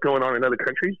seeing what's going on in other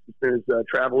countries as soon as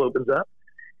travel opens up.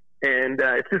 And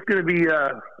it's just going to be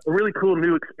a really cool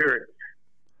new experience.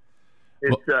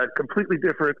 It's completely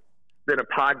different than a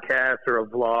podcast or a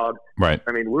vlog. Right.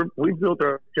 I mean, we've built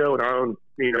our show and our own,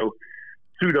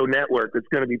 pseudo network that's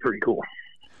going to be pretty cool.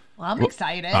 Well, I'm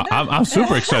excited. I'm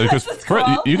super excited because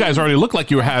cool. You guys already look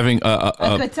like you were having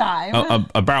a good time.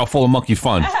 A barrel full of monkey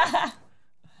fun.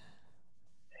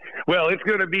 Well, it's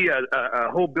going to be a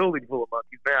whole building full of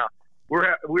monkeys now.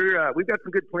 We've got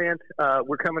some good plans.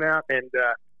 We're coming out, and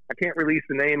I can't release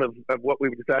the name of what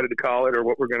we've decided to call it or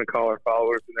what we're going to call our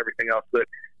followers and everything else, but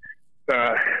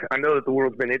I know that the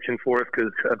world's been itching for us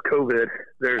because of COVID.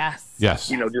 There's yes.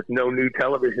 Just no new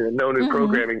television and no new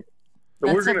programming.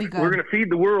 So we're gonna feed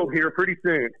the world here pretty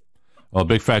soon. Well,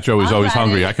 Big Fat Joe is always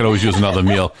hungry. I could always use another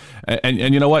meal. And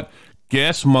you know what?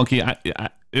 Gas Monkey,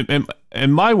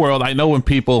 in my world, I know when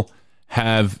people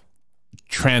have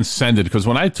transcended, because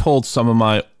when I told some of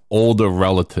my older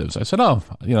relatives, I said, "Oh,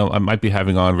 I might be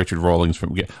having on Richard Rawlings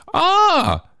from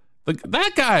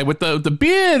that guy with the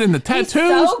beard and the tattoos."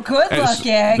 He's so good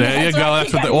looking. There you go.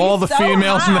 That's what all the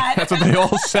females. That's what they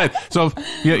all said. So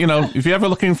if you're ever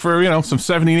looking for some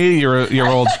 70,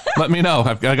 80-year-olds, let me know.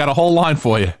 I got a whole line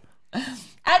for you. And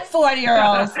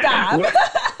 40-year-olds, stop.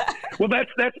 Well,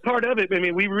 that's part of it. I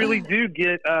mean, we really do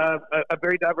get a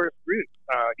very diverse group.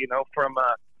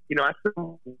 I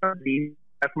still have the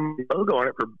logo on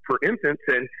it for infants,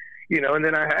 and and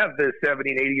then I have the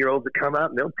 70 and 80-year-olds that come up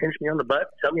and they'll pinch me on the butt,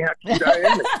 tell me how cute I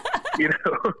am, and,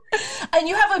 And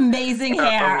you have amazing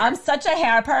hair. I'm such a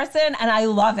hair person, and I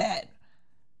love it.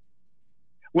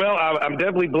 Well, I'm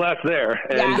definitely blessed there,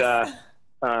 and Yes.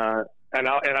 and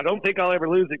I don't think I'll ever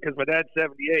lose it, because my dad's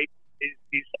 78.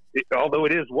 Although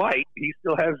it is white, he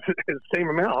still has the same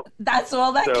amount. That's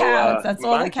all that counts. That's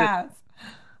all that counts.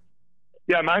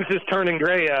 Yeah, mine's just turning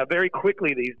gray very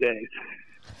quickly these days.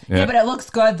 Yeah, but it looks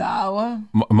good though.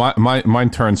 Mine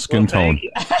turns skin tone,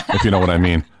 if you know what I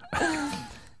mean.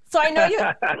 So I know you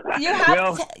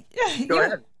have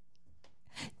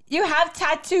you have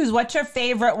tattoos. What's your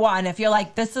favorite one? If you're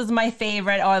like, this is my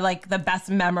favorite, or like the best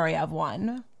memory of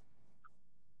one.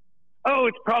 Oh,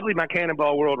 it's probably my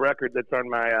Cannonball World Record that's on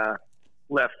my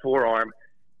left forearm.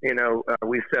 We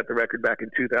set the record back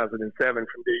in 2007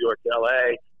 from New York to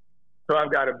LA. So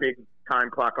I've got a big time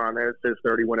clock on there. It says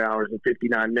 31 hours and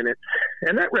 59 minutes.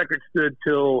 And that record stood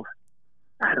till,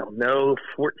 I don't know,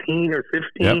 14 or 15.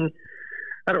 Yep.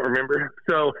 I don't remember.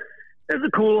 So it's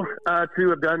cool to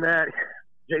have done that.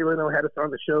 Jay Leno had us on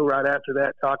the show right after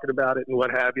that, talking about it and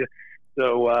what have you.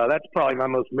 So that's probably my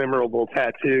most memorable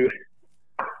tattoo.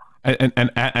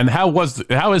 And how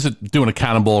is it doing a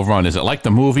Cannonball Run? Is it like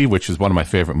the movie, which is one of my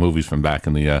favorite movies from back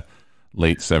in the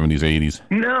late 70s, 80s?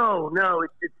 No,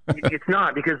 it's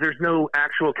not, because there's no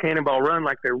actual Cannonball Run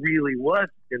like there really was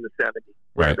in the 70s.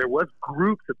 Right. There was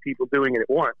groups of people doing it at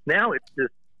once. Now it's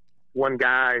just one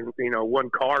guy, one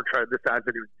car decides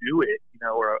they're going to do it,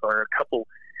 or a couple.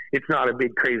 It's not a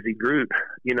big crazy group,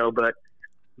 but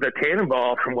the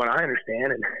Cannonball, from what I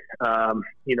understand, and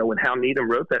when Hal Needham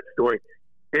wrote that story,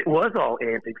 it was all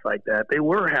antics like that. They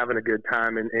were having a good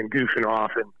time and goofing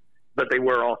off, but they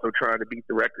were also trying to beat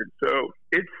the record. So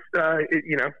it's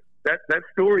that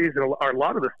story is, a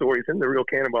lot of the stories in the real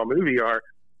Cannonball movie are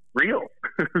real.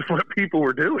 It's what people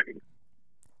were doing.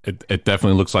 It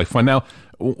definitely looks like fun. Now,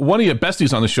 one of your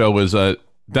besties on the show was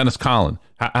Dennis Collin.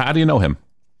 How do you know him?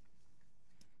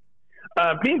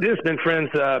 Me and Dennis have been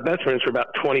best friends for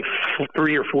about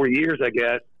 23 or 4 years, I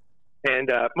guess.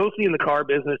 And mostly in the car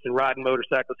business and riding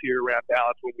motorcycles here around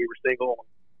Dallas when we were single,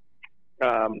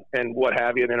 and what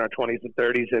have you, and in our 20s and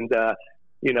 30s. And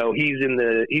he's in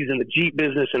the Jeep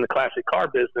business and the classic car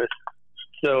business.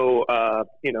 So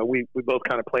we both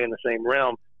kind of play in the same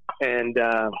realm. And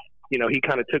he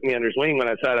kind of took me under his wing when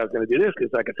I decided I was going to do this,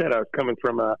 because, like I said, I was coming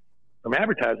from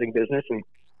advertising business, and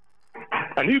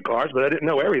I knew cars, but I didn't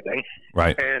know everything.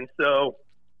 Right. And so,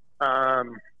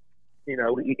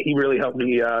 he really helped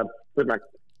me with my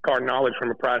car knowledge from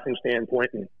a pricing standpoint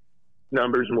and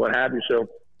numbers and what have you. So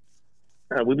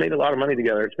we made a lot of money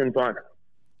together. It's been fun.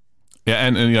 Yeah,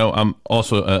 and I'm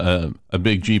also a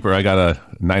big Jeeper. I got a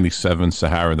 '97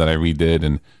 Sahara that I redid,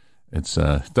 and it's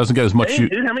doesn't get as much. Hey,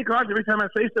 dude, how many cars? Every time I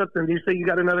say something, you say you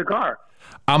got another car.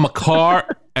 I'm a car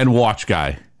and watch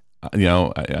guy.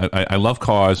 I love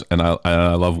cars and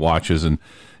I love watches, and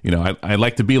I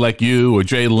like to be like you or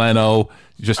Jay Leno.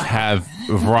 Just have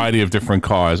a variety of different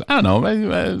cars. I don't know,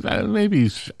 maybe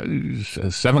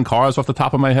 7 cars off the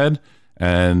top of my head,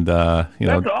 and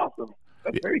that's awesome.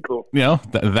 That's very cool.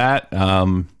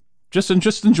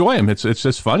 Just enjoy them. It's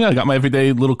just fun. I got my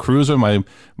everyday little cruiser, my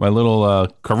little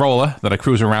Corolla that I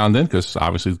cruise around in, because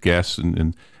obviously it's gas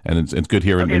and it's good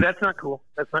here. Okay, that's not cool.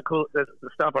 That's not cool.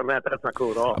 Stop on that. That's not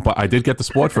cool at all. But I did get the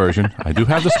sport version. I do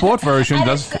have the sport version.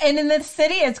 And in the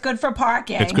city, it's good for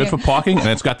parking. It's good for parking, and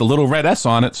it's got the little red S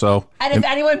on it. So, and if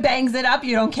anyone bangs it up,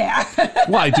 you don't care.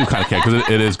 Well, I do kind of care, because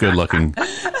it is good looking.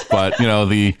 But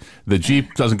the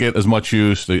Jeep doesn't get as much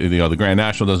use. The Grand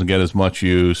National doesn't get as much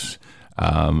use.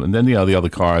 And then the other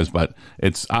cars, but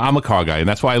I'm a car guy, and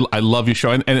that's why I love your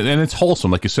show, and it's wholesome,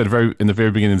 like you said in the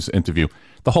very beginning of this interview.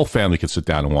 The whole family can sit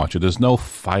down and watch it. There's no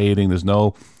fighting. There's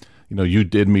no, you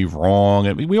did me wrong.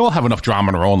 I mean, we all have enough drama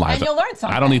in our own lives. And you'll learn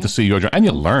something. I don't need to see your drama, and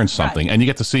you learn something, right. And you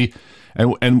get to see,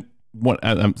 and what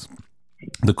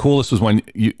the coolest was when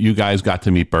you guys got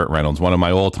to meet Burt Reynolds, one of my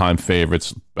all-time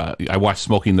favorites. I watched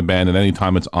Smoking the Band, and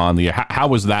anytime it's on how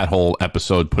was that whole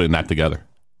episode putting that together?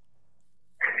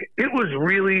 It was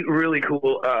really, really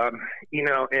cool.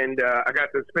 And I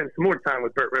got to spend some more time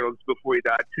with Burt Reynolds before he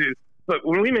died too. But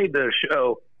when we made the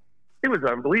show, it was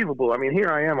unbelievable. I mean, here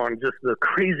I am on just the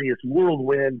craziest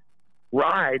whirlwind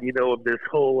ride, of this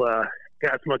whole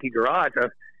Gas Monkey Garage.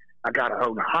 I got a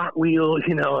own Hot Wheel,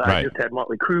 I just had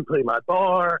Motley Crue play my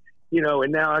bar,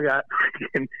 and now I got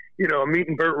freaking, I'm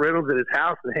meeting Burt Reynolds at his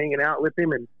house and hanging out with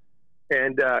him, and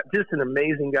just an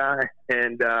amazing guy,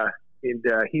 and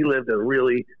he lived a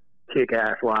really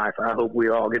kick-ass life. I hope we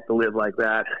all get to live like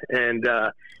that. And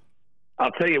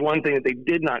I'll tell you one thing that they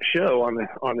did not show on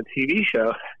the TV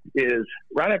show is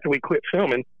right after we quit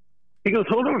filming, he goes,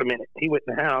 "Hold on a minute." He went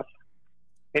in the house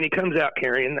and he comes out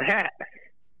carrying the hat.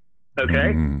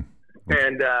 Okay.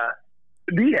 And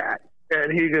the hat.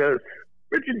 And he goes,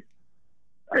 "Richard,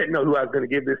 I didn't know who I was going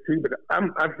to give this to, but I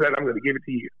said I'm going to give it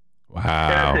to you."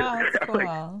 Wow. Oh, that's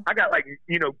cool. I got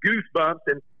goosebumps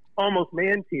and almost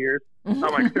man tears. I'm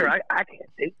like, "Sir, I can't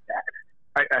take that."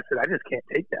 I said, "I just can't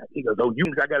take that." He goes, "Oh,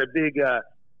 I got a big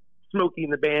Smokey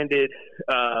and the Bandit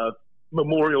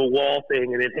memorial wall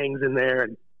thing, and it hangs in there,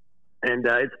 and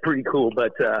it's pretty cool."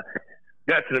 But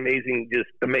that's just amazing.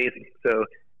 So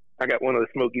I got one of the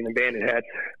Smokey and the Bandit hats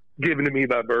given to me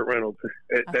by Burt Reynolds.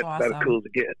 That's awesome. about as cool as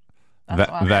it gets.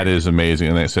 That is amazing.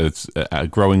 And like I said, it's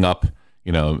growing up.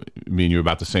 Me and you were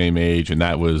about the same age, and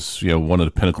that was one of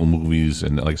the pinnacle movies.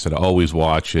 And like I said, I always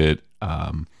watch it.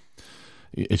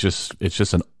 It's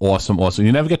just an awesome.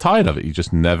 You never get tired of it. You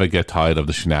just never get tired of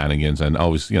the shenanigans, and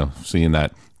always seeing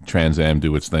that Trans Am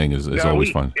do its thing is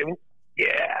always fun.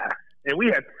 And we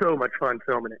had so much fun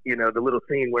filming it. The little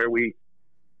scene where we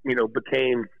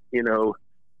became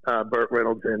Burt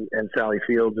Reynolds and Sally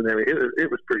Fields and everything.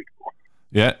 It was pretty cool.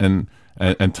 Yeah,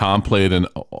 and Tom played an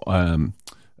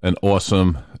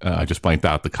awesome. I just blanked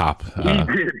out the cop. He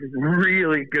did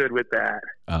really good with that.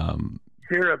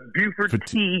 Sarah Buford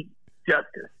T.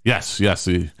 Justice. Yes,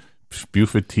 the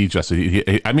Buford T. Justice.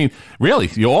 I mean, really,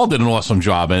 you all did an awesome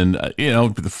job, and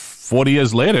 40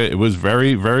 years later, it was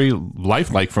very, very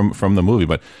lifelike from the movie.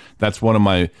 But that's one of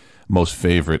my most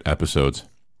favorite episodes.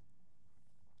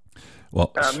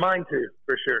 Well, mine too,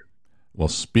 for sure. Well,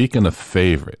 speaking of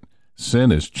favorite,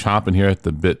 Sin is chomping here at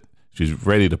the bit. She's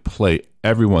ready to play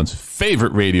everyone's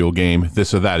favorite radio game,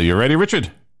 This or That. Are you ready,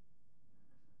 Richard?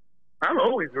 I'm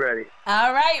always ready.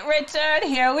 All right, Richard,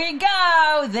 here we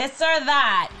go. This or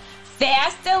That.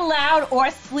 Fast and Loud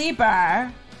or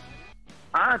Sleeper?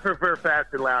 I prefer Fast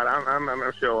and Loud. I'm going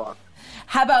to show off.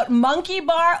 How about Monkey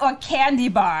Bar or Candy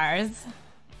Bars?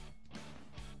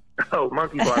 Oh,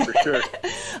 Monkey Bar for sure.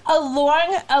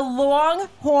 A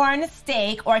longhorn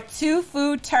steak or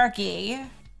two-food turkey?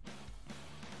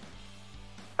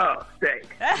 Oh,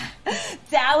 steak.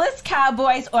 Dallas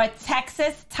Cowboys or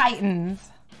Texas Titans?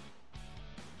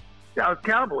 Dallas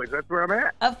Cowboys. That's where I'm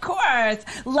at. Of course.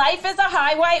 Life is a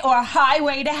Highway or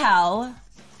Highway to Hell?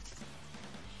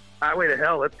 Highway to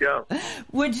Hell. Let's go.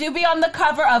 Would you be on the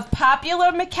cover of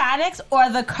Popular Mechanics or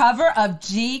the cover of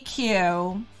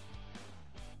GQ?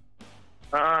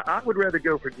 I would rather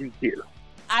go for GQ.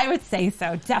 I would say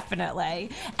so, definitely.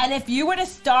 And if you were to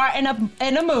star in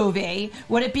a movie,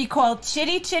 would it be called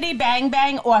Chitty Chitty Bang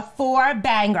Bang or Four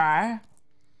Banger?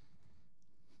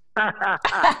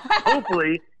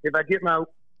 Hopefully, if I get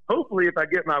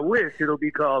my wish, it'll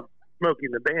be called Smokey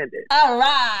and the Bandit. All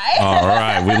right. All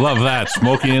right. We love that.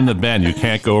 Smokey and the Band. You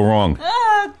can't go wrong.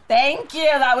 Oh, thank you.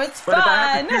 That was fun. But if I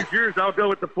have to choose yours, I'll go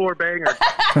with the Four Banger.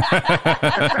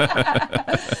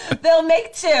 They'll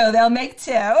make two.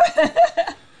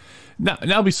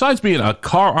 Now, besides being a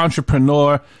car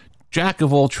entrepreneur, jack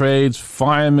of all trades,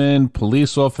 fireman,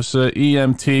 police officer,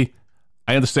 EMT,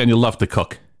 I understand you love to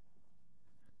cook.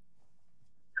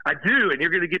 I do, and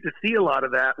you're going to get to see a lot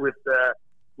of that with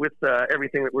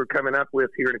everything that we're coming up with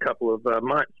here in a couple of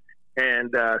months.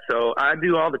 And so I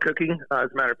do all the cooking. As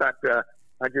a matter of fact,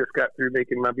 I just got through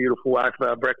making my beautiful wife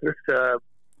breakfast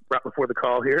right before the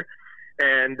call here.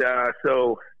 And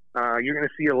so you're going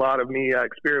to see a lot of me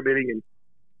experimenting and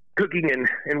cooking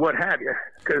and what have you.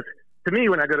 Because to me,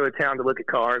 when I go to a town to look at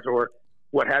cars or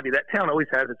what have you, that town always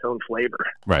has its own flavor.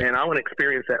 Right. And I want to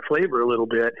experience that flavor a little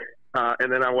bit,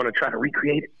 and then I want to try to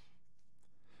recreate it.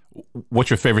 What's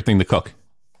your favorite thing to cook?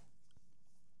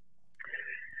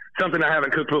 Something I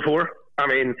haven't cooked before. I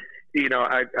mean,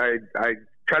 I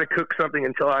try to cook something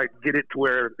until I get it to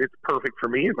where it's perfect for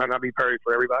me. It might not be perfect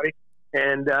for everybody.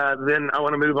 And then I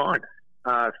want to move on.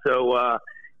 But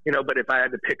if I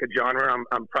had to pick a genre,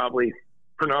 I'm probably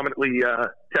predominantly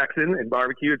Texan and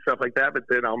barbecue and stuff like that. But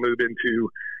then I'll move into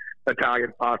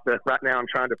Italian pasta. Right now I'm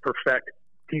trying to perfect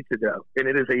pizza dough. And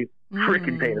it is a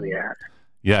freaking pain in the ass.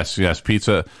 Yes,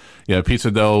 pizza. Yeah,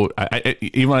 pizza dough.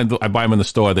 Even when I buy them in the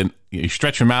store, then you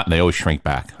stretch them out and they always shrink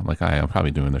back. I'm like, I'm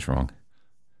probably doing this wrong.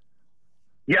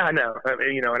 Yeah, I know.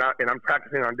 And I'm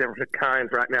practicing on different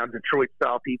kinds right now. Detroit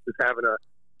style pizza's having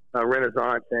a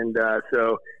renaissance, and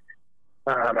so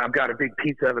I've got a big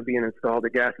pizza oven being installed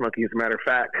at Gas Monkey. As a matter of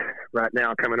fact, right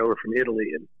now coming over from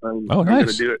Italy, and I'm going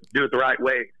to do it the right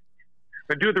way.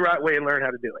 But do it the right way and learn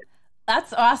how to do it.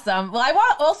 That's awesome. Well, I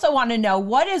also want to know,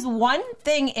 what is one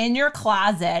thing in your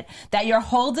closet that you're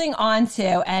holding on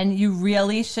to and you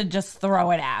really should just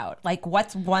throw it out? Like,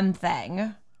 what's one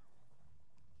thing?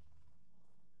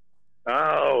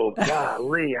 Oh,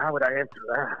 golly, how would I answer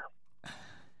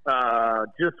that?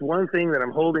 Just one thing that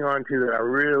I'm holding on to that I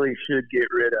really should get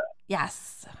rid of.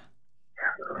 Yes.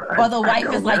 Well, the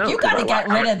wife is like, you got to get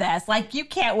rid of this. Like, you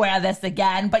can't wear this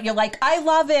again. But you're like, I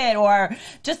love it. Or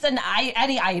just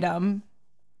any item.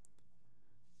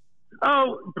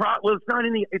 Oh, well, it's not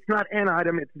an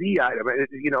item. It's the item.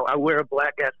 I wear a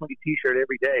black Gas Monkey T-shirt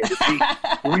every day. It'd be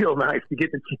real nice to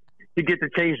get to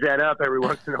change that up every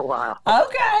once in a while.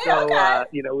 Okay.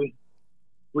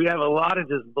 We have a lot of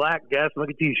just black Gas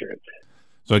Monkey T-shirts.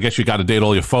 So I guess you got to date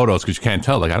all your photos because you can't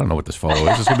tell. Like, I don't know what this photo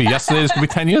is. This could be yesterday. This could be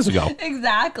 10 years ago.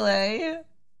 Exactly.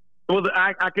 Well,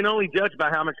 I can only judge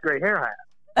by how much gray hair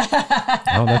I have.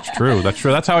 Oh, that's true.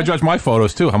 That's how I judge my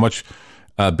photos too. How much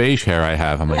beige hair I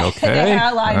have. I'm like, okay,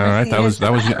 all right. That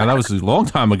was a long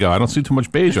time ago. I don't see too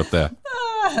much beige up there.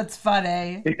 That's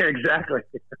funny. Yeah, exactly.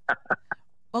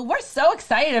 Well, we're so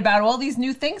excited about all these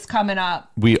new things coming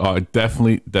up. We are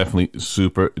definitely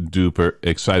super duper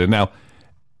excited. Now,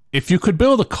 if you could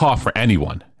build a car for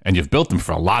anyone, and you've built them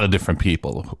for a lot of different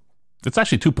people, it's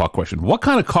actually a two-part question. What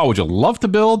kind of car would you love to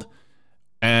build,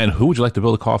 and who would you like to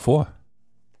build a car for?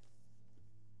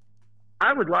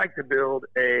 I would like to build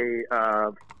a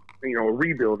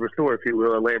restore, if you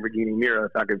will, a Lamborghini Mira,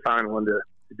 if I could find one to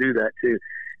do that too.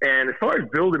 And as far as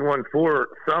building one for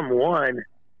someone,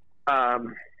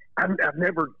 I've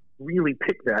never really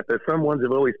picked that. But some ones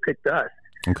have always picked us.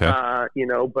 Okay.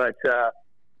 But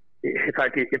if I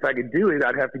could do it,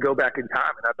 I'd have to go back in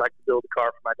time, and I'd like to build a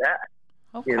car for my dad.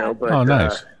 Okay. But oh,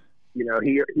 nice.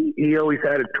 He always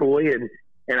had a toy,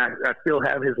 and I still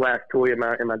have his last toy in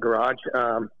my garage,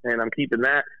 and I'm keeping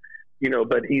that.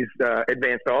 But he's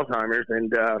advanced Alzheimer's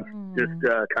and just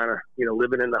kind of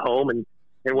living in the home and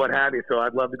what have you. So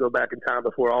I'd love to go back in time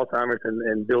before Alzheimer's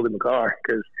and build him a car,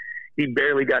 because he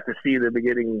barely got to see the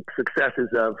beginning successes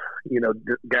of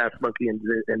Gas Monkey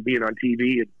and being on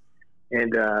TV,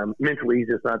 and mentally he's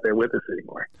just not there with us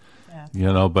anymore.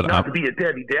 Yeah. But not to be a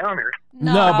Debbie Downer.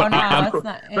 No, but that's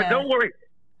not, but don't worry.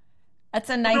 That's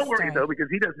a nice. Don't worry though, because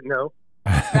he doesn't know.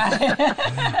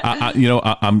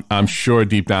 I'm sure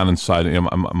deep down inside,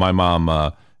 my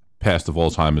mom passed of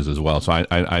Alzheimer's as well, so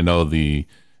I know the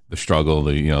struggle.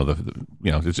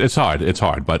 It's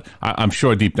hard, but I'm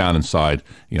sure deep down inside,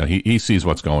 he sees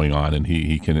what's going on, and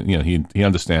he can, he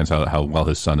understands how well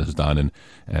his son has done,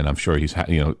 and I'm sure he's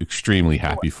extremely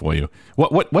happy for you.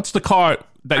 What's the car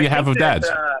that you have of Dad's?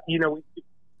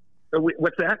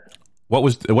 What's that?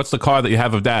 What's the car that you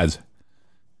have of Dad's?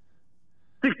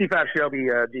 65 Shelby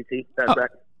GT. That's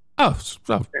back. Oh,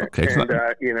 okay.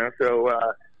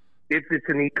 It's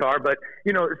a neat car, but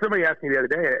somebody asked me the other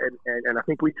day, and I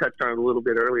think we touched on it a little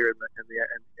bit earlier in the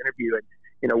interview,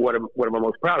 and what am I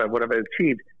most proud of, what have I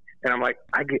achieved? And I'm like,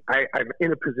 I'm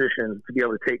in a position to be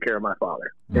able to take care of my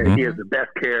father. Mm-hmm. And he has the best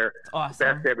care,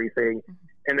 awesome. best everything,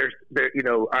 and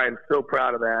I am so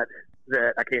proud of that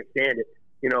I can't stand it.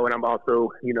 And I'm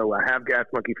also, I have Gas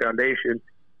Monkey Foundation,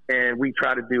 and we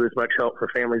try to do as much help for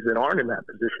families that aren't in that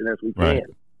position as we can,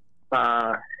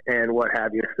 and what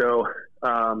have you. So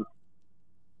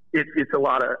it's a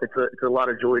lot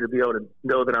of joy to be able to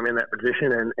know that I'm in that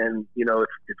position, and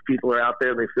if people are out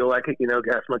there and they feel like it,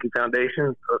 Gas Monkey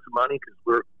Foundation, throw some money,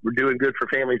 because we're doing good for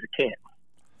families that can't.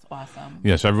 That's awesome.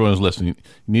 Yes, everyone is listening.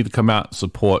 You need to come out and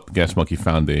support Gas Monkey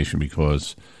Foundation,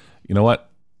 because you know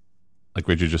what? Like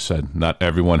Richard just said, not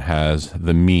everyone has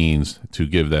the means to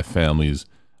give their families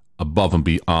above and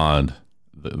beyond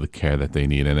the care that they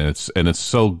need, and it's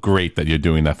so great that you're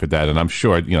doing that for Dad. And I'm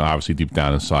sure, obviously deep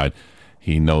down inside,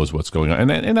 he knows what's going on.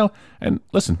 And and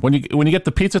listen, when you get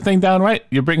the pizza thing down right,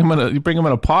 you bring him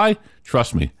in a pie.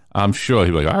 Trust me, I'm sure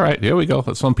he'll be like, all right, here we go.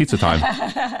 Let's some pizza time.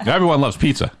 Everyone loves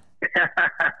pizza.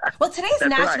 Well, today's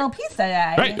National Pizza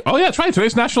Day. Right? Oh yeah, that's right.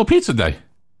 Today's National Pizza Day.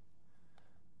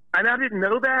 And I didn't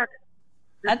know that.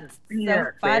 That's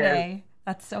so funny. Man.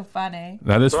 That's so funny.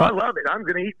 That is fun. I love it. I'm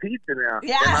going to eat pizza now.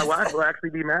 Yes. And my wife will actually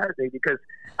be mad at me, because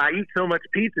I eat so much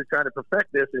pizza trying to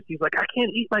perfect this. And she's like, I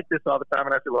can't eat like this all the time.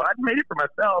 And I said, well, I made it for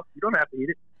myself. You don't have to eat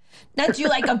it. Now, do you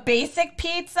like a basic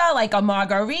pizza, like a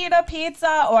margarita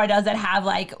pizza, or does it have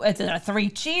like, is it a 3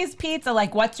 cheese pizza?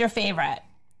 Like, what's your favorite,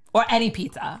 or any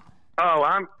pizza? Oh,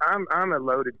 I'm a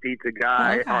loaded pizza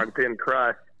guy on thin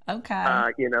crust. Okay.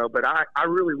 But I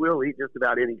really will eat just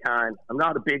about any kind. I'm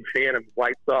not a big fan of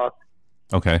white sauce.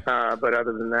 Okay. But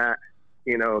other than that,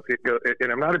 if it go,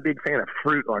 and I'm not a big fan of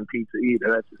fruit on pizza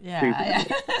either. That's just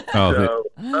stupid. So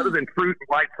other than fruit and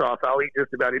white sauce, I'll eat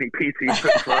just about any pizza you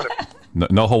put in front of me.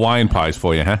 No Hawaiian pies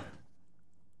for you, huh?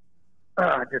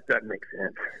 It just doesn't make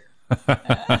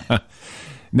sense.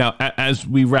 Now, as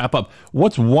we wrap up,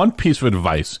 what's one piece of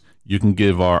advice you can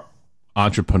give our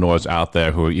entrepreneurs out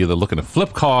there who are either looking to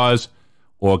flip cars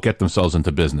or get themselves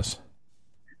into business?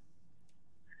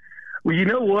 Well, you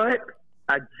know what?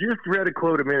 I just read a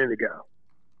quote a minute ago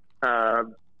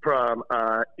from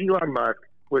Elon Musk.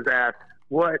 Was asked,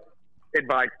 what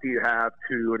advice do you have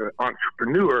to an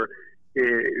entrepreneur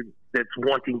that's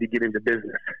wanting to get into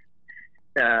business?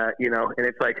 And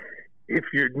it's like, if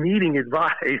you're needing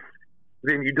advice,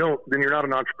 then you're not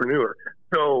an entrepreneur.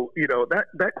 So,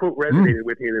 that quote resonated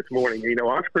with me this morning.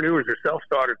 Entrepreneurs are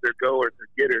self-starters, they're goers,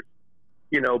 they're getters,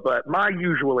 but my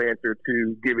usual answer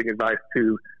to giving advice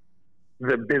to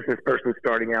the business person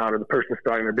starting out or the person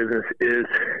starting their business is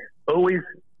always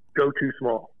go too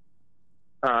small.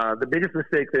 The biggest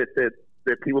mistake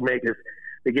that people make is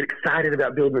they get excited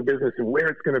about building a business and where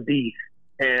it's going to be,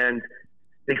 and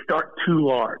they start too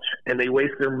large and they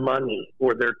waste their money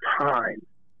or their time.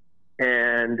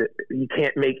 And you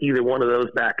can't make either one of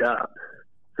those back up.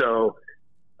 So,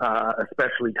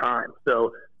 especially time.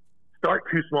 So start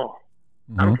too small.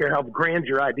 I don't care how grand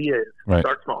your idea is. Right.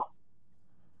 Start small.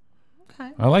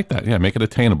 Okay. I like that. Yeah, make it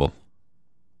attainable.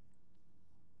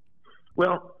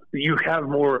 Well, you have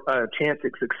more chance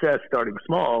of success starting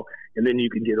small, and then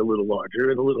you can get a little larger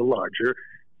and a little larger,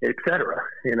 et cetera.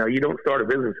 You don't start a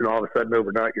business and all of a sudden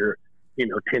overnight you're,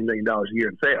 $10 million a year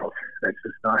in sales. That's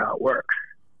just not how it works.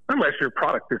 Unless your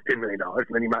product is $10 million, and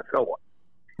then you might sell one.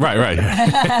 Right.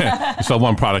 You sell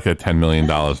one product at $10 million.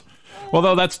 Well,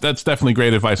 though, that's definitely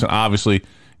great advice, and obviously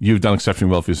you've done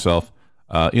exceptionally well for yourself.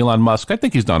 Elon Musk, I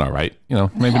think he's done all right.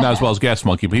 Maybe not as well as Gas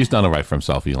Monkey, but he's done all right for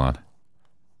himself, Elon.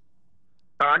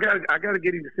 I got to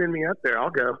get him to send me up there. I'll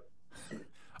go.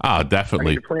 Oh,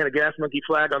 definitely. I need to plant a Gas Monkey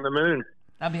flag on the moon.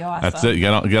 That'd be awesome. That's it.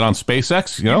 Get on SpaceX.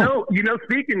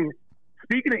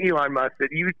 Speaking of Elon Musk, that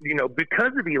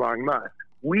because of Elon Musk,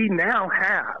 we now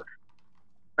have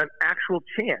an actual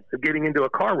chance of getting into a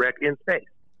car wreck in space.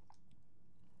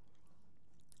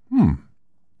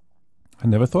 I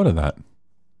never thought of that.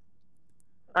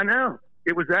 I know.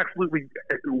 It was absolutely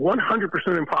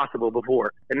 100% impossible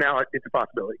before, and now it's a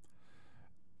possibility.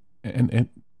 And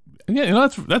yeah,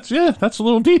 that's a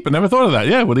little deep. I never thought of that.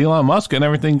 Yeah, with Elon Musk and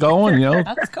everything going,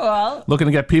 That's cool. looking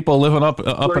to get people living up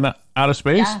and out of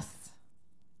space. Yes.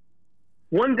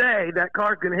 One day that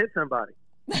car's going to hit somebody.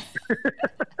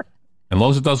 And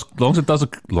long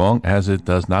as it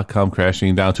does not come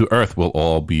crashing down to Earth, we'll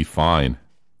all be fine.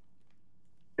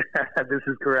 This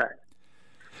is correct.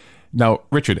 Now,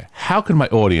 Richard, how can my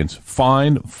audience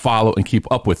find, follow, and keep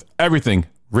up with everything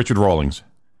Richard Rawlings?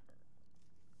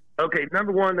 Okay,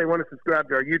 number one, they want to subscribe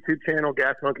to our YouTube channel,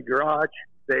 Gas Monkey Garage.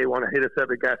 They want to hit us up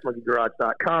at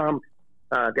gasmonkeygarage.com,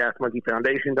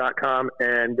 gasmonkeyfoundation.com,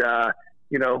 and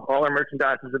all our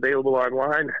merchandise is available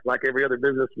online. Like every other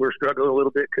business, we're struggling a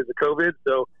little bit because of COVID,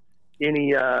 so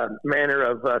any manner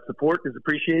of support is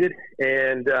appreciated.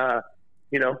 And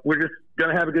we're just going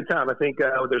to have a good time. I think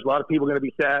there's a lot of people going to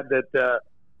be sad that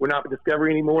we're not with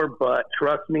Discovery anymore, but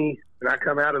trust me, when I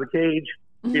come out of the cage,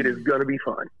 it is going to be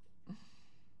fun.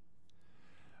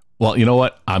 Well, you know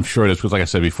what? I'm sure it is, because like I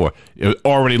said before, it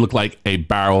already looked like a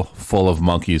barrel full of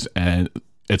monkeys, and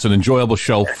it's an enjoyable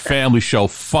show, family show,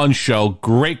 fun show,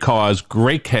 great cars,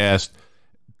 great cast,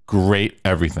 great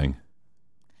everything.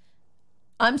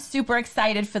 I'm super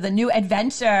excited for the new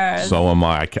adventures. So am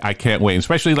I. I can't wait.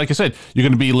 Especially, like I said, you're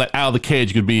going to be let out of the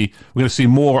cage. We're going to see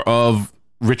more of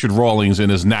Richard Rawlings in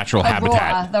his natural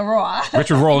habitat. The raw.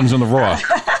 Richard Rawlings in the raw.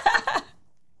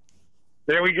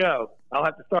 There we go. I'll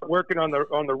have to start working on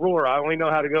the roar. I only know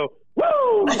how to go,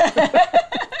 woo!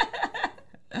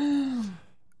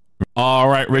 All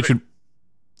right, Richard.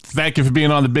 Thank you for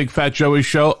being on the Big Fat Joey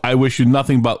Show. I wish you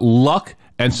nothing but luck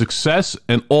and success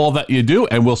in all that you do,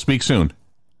 and we'll speak soon.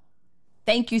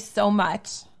 Thank you so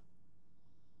much.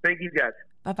 Thank you, guys.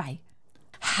 Bye-bye.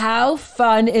 How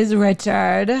fun is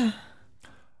Richard?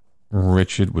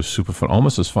 Richard was super fun.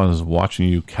 Almost as fun as watching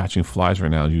you catching flies right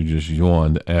now. You just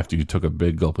yawned after you took a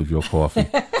big gulp of your coffee.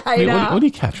 I know. What are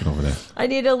you catching over there? I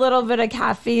need a little bit of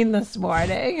caffeine this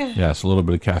morning. Yes, a little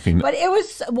bit of caffeine. But it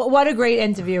was, what a great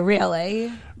interview,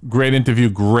 really. great interview,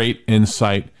 great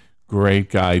insight, great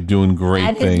guy doing great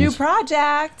and things. his new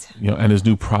project. And his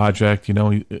new project,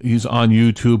 he's on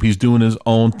YouTube. He's doing his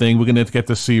own thing. We're going to get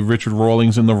to see Richard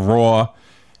Rawlings in the Raw.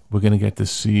 We're going to get to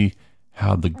see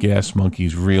how the Gas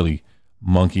Monkeys really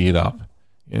monkey it up.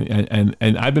 And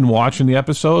I've been watching the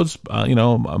episodes,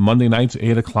 Monday nights,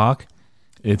 8 o'clock.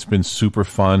 It's been super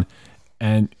fun.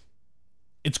 And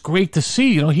it's great to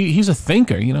see, he's a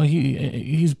thinker.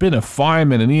 He's been a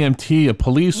fireman, an EMT, a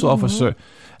police officer,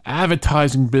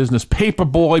 advertising business, paper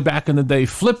boy back in the day,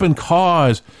 flipping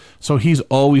cars. So he's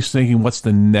always thinking, what's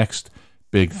the next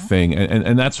big thing?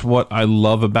 And that's what I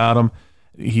love about him.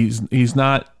 He's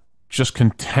not just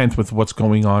content with what's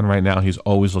going on right now. He's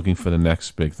always looking for the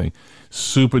next big thing.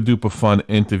 Super duper fun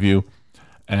interview.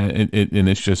 And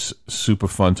it's just super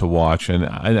fun to watch. And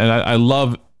I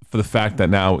love for the fact that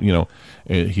now,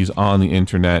 he's on the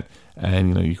internet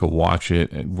and, you can watch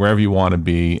it wherever you want to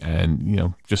be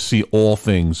and, just see all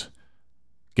things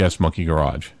Gas Monkey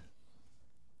Garage.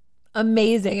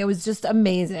 Amazing. It was just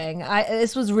amazing.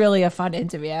 This was really a fun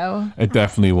interview. It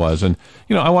definitely was. And,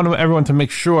 I want everyone to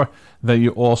make sure that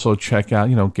you also check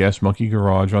out, Gas Monkey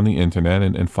Garage on the internet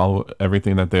and follow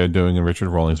everything that they're doing in Richard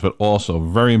Rawlings. But also,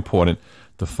 very important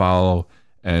to follow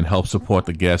and help support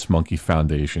the Gas Monkey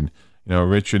Foundation.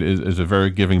 Richard is a very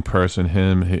giving person,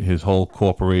 his whole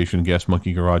corporation, Gas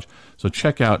Monkey Garage. So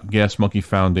check out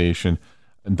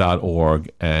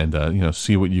gasmonkeyfoundation.org and,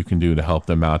 see what you can do to help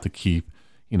them out to keep,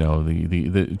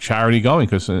 the charity going.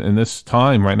 Because in this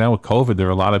time right now with COVID, there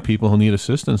are a lot of people who need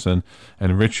assistance. And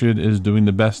Richard is doing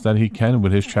the best that he can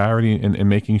with his charity and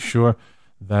making sure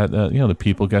that, the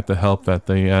people get the help that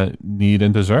they need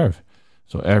and deserve.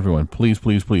 So everyone, please,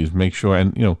 please, please make sure.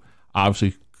 And,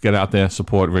 obviously, get out there,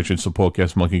 support Richard, support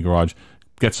Gas Monkey Garage,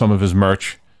 get some of his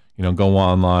merch, go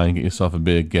online, get yourself a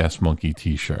big Gas Monkey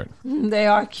t-shirt. They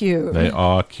are cute. They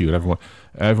are cute.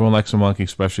 Everyone likes a monkey,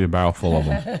 especially a barrel full of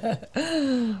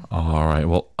them. All right.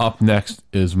 Well, up next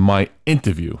is my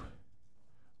interview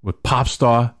with pop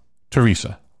star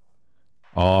Theresa.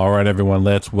 All right, everyone,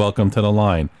 let's welcome to the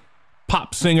line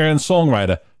pop singer and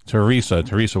songwriter Theresa.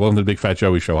 Theresa, welcome to the Big Fat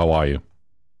Joey Show. How are you?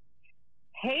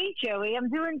 Hey, Joey, I'm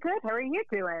doing good. How are you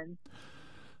doing?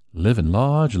 Living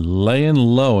large, laying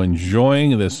low,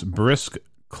 enjoying this brisk,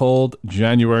 cold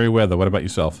January weather. What about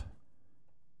yourself?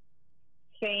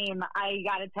 Same. I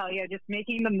got to tell you, just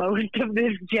making the most of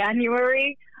this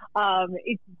January.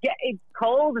 It's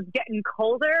cold. It's getting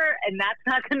colder, and that's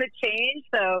not going to change.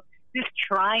 So just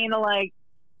trying to,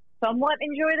 somewhat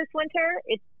enjoy this winter.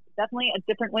 It's definitely a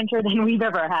different winter than we've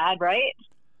ever had, right?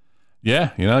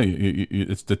 Yeah,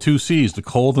 it's the two C's, the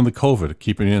cold and the COVID,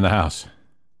 keeping you in the house.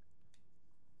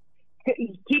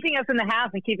 Keeping us in the house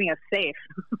and keeping us safe.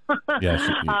 Yes.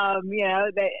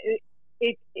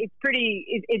 It's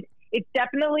pretty. It's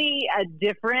definitely a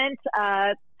different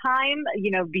time,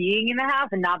 being in the house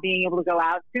and not being able to go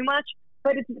out too much.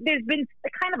 But there's been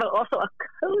also a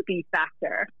cozy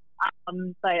factor.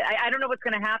 But I don't know what's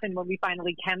going to happen when we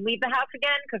finally can leave the house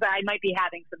again, because I might be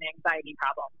having some anxiety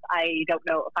problems. I don't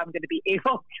know if I'm going to be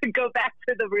able to go back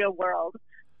to the real world.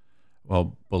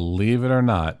 Well, believe it or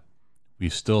not, we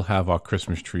still have our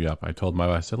Christmas tree up. I told my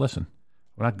wife, I said, listen,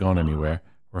 we're not going anywhere.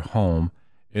 We're home.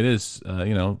 It is,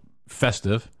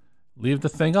 festive. Leave the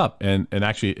thing up. And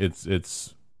actually,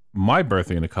 it's my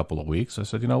birthday in a couple of weeks. I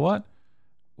said, you know what?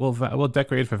 We'll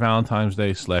decorate for Valentine's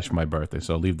Day / my birthday.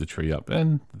 So leave the tree up.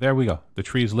 And there we go. The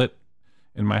tree's lit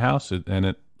in my house, and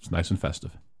it's nice and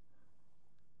festive.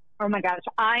 Oh, my gosh.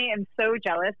 I am so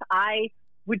jealous. I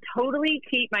would totally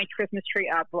keep my Christmas tree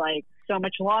up, so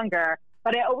much longer.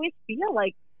 But I always feel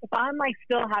like if I'm,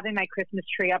 still having my Christmas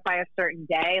tree up by a certain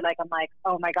day, I'm like,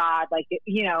 oh, my God. I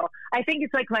think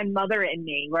it's my mother and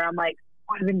me, where I'm like,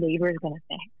 what are the neighbors going to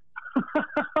think?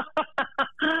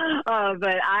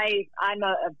 But I'm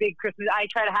a big Christmas. I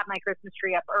try to have my Christmas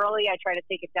tree up early. I try to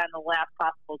take it down the last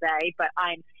possible day, but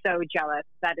I'm so jealous.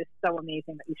 That is so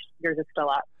amazing that yours is still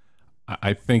up.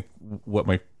 I think what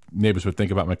my neighbors would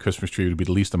think about my Christmas tree would be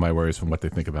the least of my worries from what they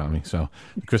think about me. So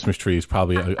the Christmas tree is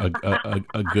probably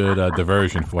a good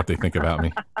diversion for what they think about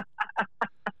me.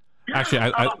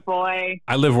 Actually,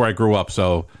 I live where I grew up,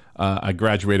 so I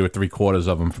graduated with 3/4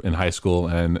 of them in high school,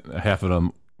 and half of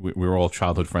them we were all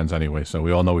childhood friends anyway, so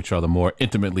we all know each other more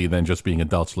intimately than just being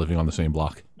adults living on the same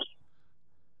block.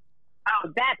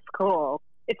 Oh, that's cool.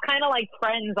 It's kind of like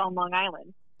Friends on Long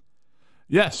Island.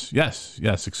 Yes,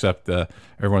 except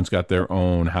everyone's got their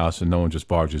own house and no one just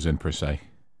barges in per se.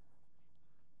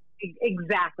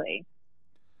 Exactly.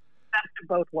 That's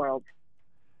both worlds.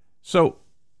 So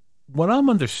what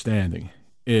I'm understanding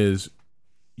is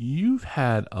you've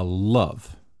had a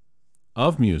love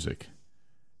of music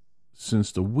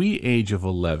since the wee age of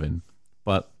 11,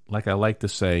 but like I like to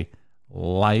say,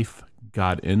 life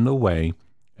got in the way,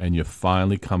 and you're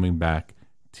finally coming back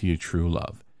to your true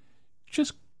love.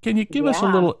 Just can you give us a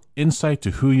little insight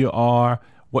to who you are,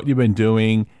 what you've been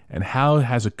doing, and how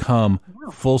has it come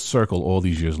full circle all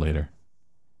these years later?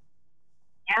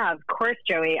 Yeah, of course,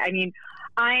 Joey. I mean,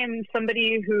 I am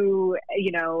somebody who,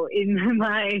 you know, in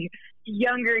my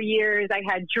younger years, I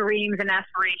had dreams and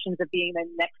aspirations of being the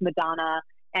next Madonna.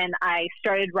 And I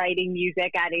started writing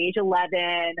music at age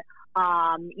 11.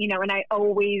 You know, and I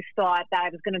always thought that I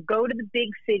was going to go to the big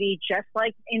city, just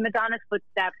like in Madonna's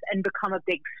footsteps, and become a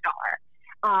big star.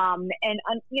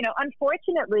 You know,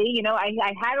 unfortunately, you know,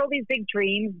 I had all these big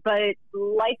dreams, but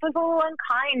life was a little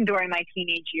unkind during my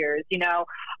teenage years. You know,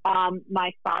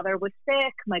 my father was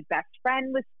sick. My best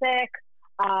friend was sick.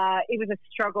 It was a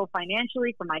struggle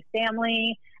financially for my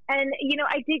family. And, you know,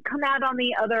 I did come out on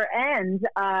the other end.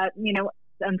 You know,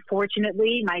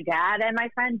 unfortunately, my dad and my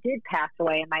friend did pass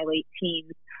away in my late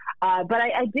teens. But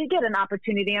I did get an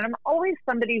opportunity, and I'm always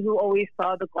somebody who always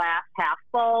saw the glass half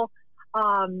full.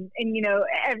 And, you know,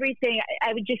 everything,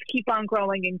 I would just keep on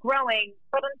growing and growing.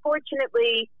 But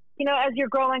unfortunately, you know, as you're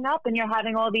growing up and you're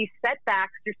having all these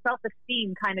setbacks, your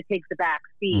self-esteem kind of takes a back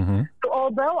seat. Mm-hmm. So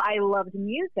although I loved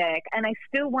music and I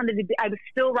still wanted to be, I was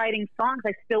still writing songs,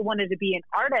 I still wanted to be an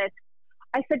artist.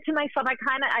 I said to myself, I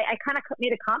kind of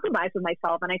made a compromise with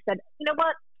myself. And I said, you know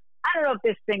what? I don't know if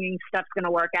this singing stuff's going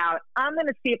to work out. I'm going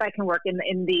to see if I can work in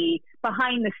the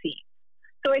behind the scenes.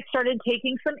 So I started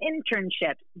taking some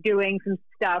internships, doing some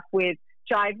stuff with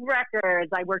Jive Records.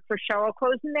 I worked for Sheryl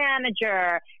Crow's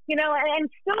manager, you know, and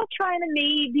still trying to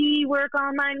maybe work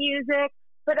on my music.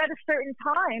 But at a certain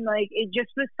time, like, it just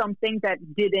was something that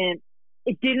didn't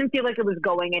feel like it was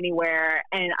going anywhere.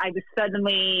 And I was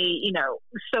suddenly, you know,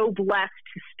 so blessed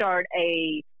to start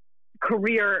a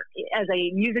career as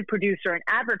a music producer in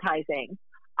advertising,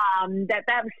 that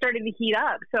was starting to heat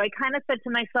up. So I kind of said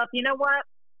to myself, you know what?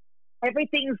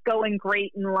 Everything's going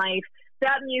great in life.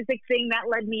 That music thing, that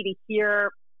led me to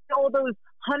hear all those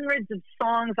hundreds of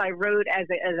songs I wrote as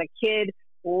a kid,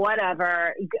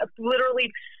 whatever,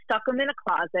 literally stuck them in a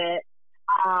closet,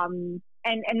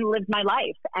 and lived my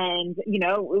life. And, you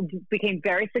know, became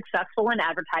very successful in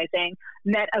advertising,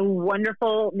 met a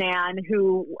wonderful man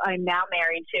who I'm now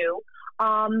married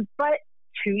to. But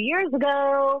 2 years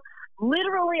ago,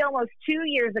 literally almost 2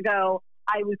 years ago,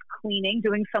 I was cleaning,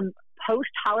 doing some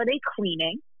post-holiday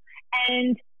cleaning,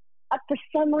 and for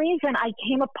some reason I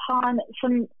came upon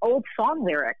some old song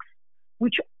lyrics,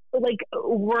 which like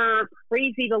were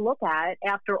crazy to look at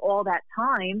after all that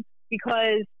time,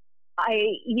 because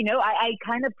I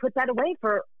kind of put that away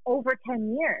for over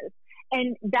 10 years.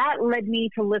 And that led me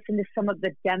to listen to some of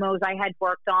the demos I had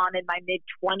worked on in my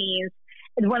mid-20s.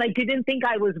 And when I didn't think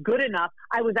I was good enough,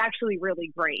 I was actually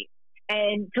really great.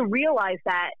 And to realize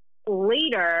that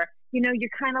later, you know, you're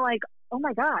kind of like, oh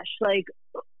my gosh, like,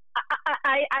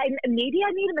 I maybe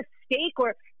I made a mistake,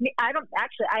 or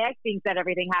I think that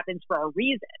everything happens for a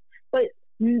reason, but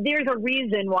there's a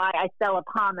reason why I fell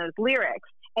upon those lyrics,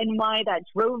 and why that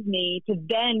drove me to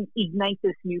then ignite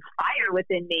this new fire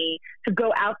within me to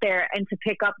go out there and to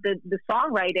pick up the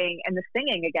songwriting and the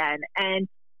singing again. And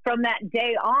from that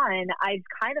day on, I've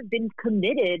kind of been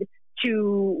committed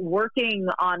to working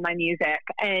on my music.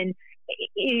 And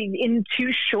in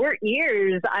 2 short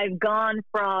years, I've gone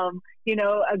from, you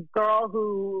know, a girl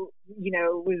who, you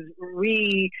know, was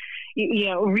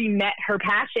re-met her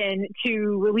passion,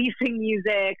 to releasing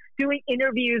music, doing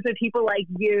interviews with people like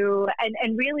you,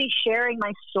 and really sharing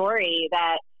my story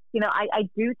that, you know, I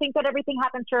do think that everything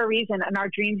happens for a reason, and our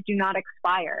dreams do not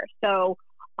expire. So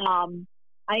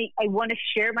I want to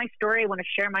share my story. I want to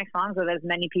share my songs with as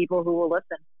many people who will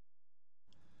listen.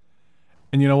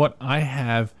 And you know what? I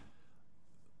have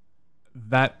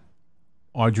that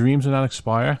our dreams do not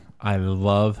expire. I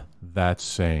love that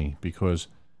saying, because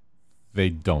they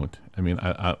don't. I mean,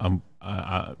 I'm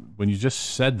when you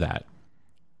just said that,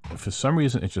 for some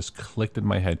reason, it just clicked in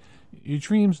my head. Your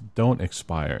dreams don't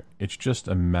expire. It's just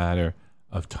a matter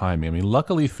of timing. I mean,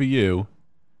 luckily for you,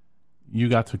 you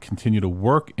got to continue to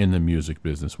work in the music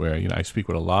business, where, you know, I speak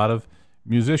with a lot of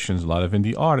musicians, a lot of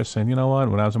indie artists, and you know what?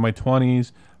 When I was in my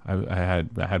 20s, I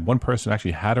had one person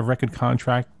actually had a record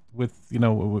contract with, you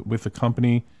know, with a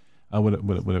company, with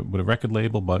a record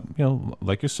label, but, you know,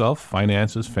 like yourself,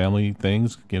 finances, family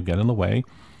things get in the way,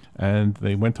 and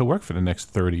they went to work for the next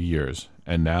 30 years,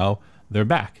 and now they're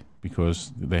back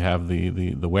because they have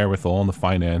the wherewithal and the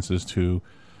finances to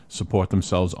support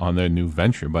themselves on their new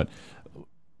venture. But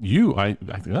you, I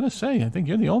gotta say, I think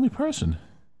you're the only person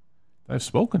that I've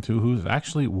spoken to who's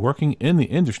actually working in the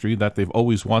industry that they've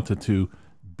always wanted to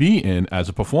be in as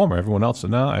a performer. Everyone else said,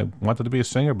 no, I wanted to be a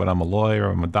singer, but I'm a lawyer,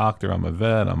 I'm a doctor, I'm a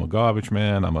vet, I'm a garbage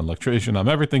man, I'm an electrician, I'm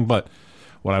everything but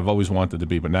what I've always wanted to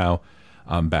be. But now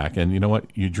I'm back. And you know what?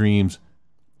 Your dreams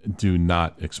do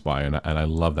not expire. And I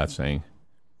love that saying.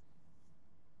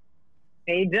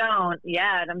 They don't.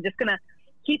 Yeah. And I'm just going to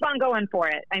keep on going for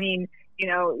it. I mean, you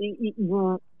know,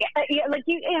 like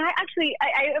you, actually,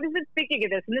 I was just thinking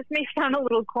of this, and this may sound a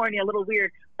little corny, a little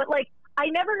weird, but like, I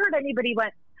never heard anybody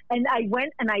went and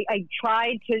I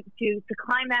tried to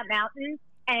climb that mountain,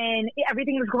 and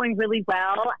everything was going really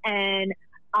well, and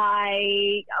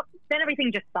then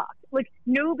everything just stopped. Like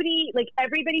nobody, like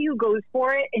everybody who goes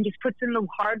for it and just puts in the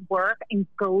hard work and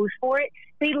goes for it,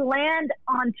 they land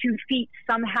on 2 feet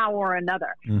somehow or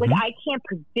another. Mm-hmm. Like I can't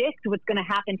predict what's going to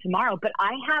happen tomorrow, but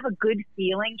I have a good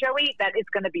feeling, Joey, that it's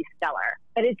going to be stellar,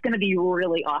 that it's going to be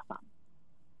really awesome.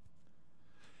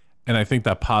 And I think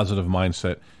that positive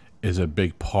mindset is a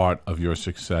big part of your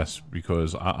success,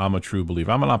 because I'm a true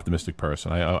believer. I'm an optimistic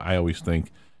person. I always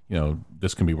think, you know,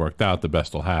 this can be worked out. The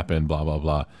best will happen, blah, blah,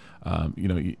 blah. You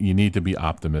know, you need to be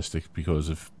optimistic, because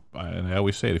and I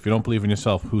always say it, if you don't believe in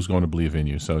yourself, who's going to believe in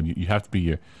you? So you have to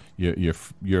be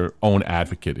your own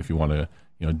advocate if you want to,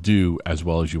 you know, do as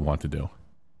well as you want to do.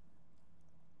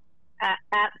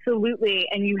 Absolutely.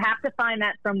 And you have to find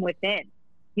that from within.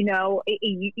 You know,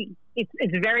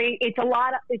 it's a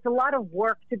lot of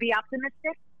work to be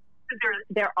optimistic.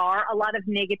 There are a lot of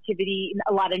negativity,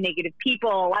 a lot of negative people,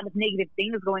 a lot of negative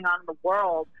things going on in the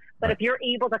world. But right. If you're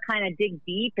able to kind of dig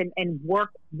deep and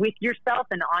work with yourself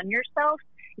and on yourself,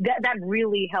 that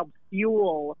really helps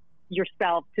fuel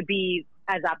yourself to be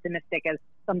as optimistic as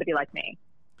somebody like me.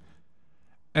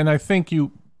 And I think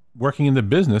you working in the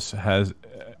business has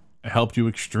helped you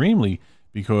extremely,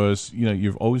 because, you know,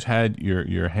 you've always had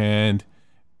your hand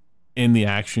in the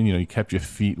action. You know, you kept your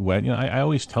feet wet. You know, I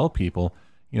always tell people,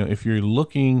 you know, if you're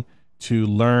looking to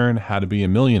learn how to be a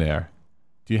millionaire,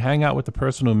 do you hang out with the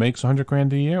person who makes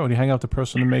 $100,000 a year, or do you hang out with the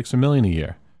person who makes $1 million a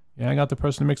year? You hang out with the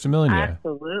person who makes $1 million a year.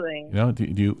 Absolutely. You know,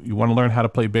 do you want to learn how to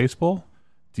play baseball?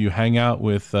 Do you hang out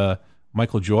with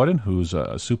Michael Jordan, who's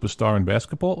a superstar in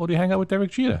basketball, or do you hang out with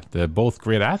Derek Jeter? They're both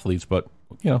great athletes, but,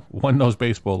 you know, one knows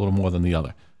baseball a little more than the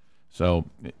other. So,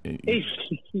 you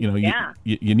know, yeah.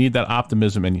 you need that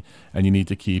optimism, and you need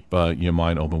to keep your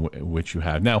mind open, which you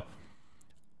have. Now,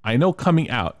 I know coming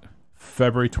out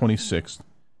February 26th,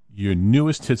 your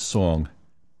newest hit song,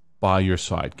 By Your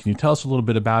Side. Can you tell us a little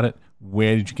bit about it?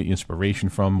 Where did you get your inspiration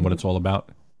from? What it's all about?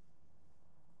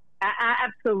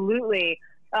 Absolutely.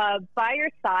 By Your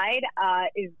Side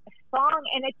is a song,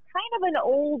 and it's kind of an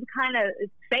old kind of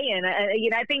saying. You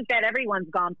know, I think that everyone's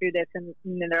gone through this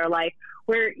in their life,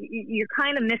 where you're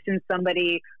kind of missing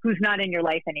somebody who's not in your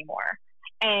life anymore.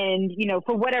 And, you know,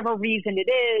 for whatever reason it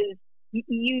is,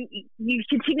 you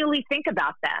continually think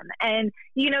about them. And,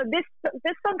 you know, this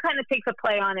song kind of takes a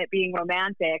play on it being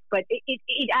romantic, but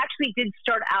it actually did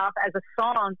start out as a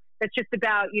song that's just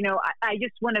about, you know, I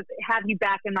just want to have you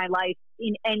back in my life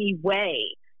in any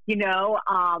way, you know,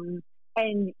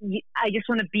 and I just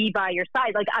want to be by your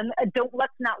side. Like,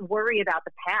 let's not worry about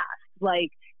the past.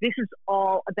 Like, this is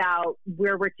all about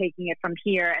where we're taking it from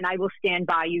here. And I will stand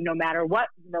by you no matter what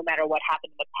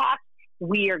happened in the past.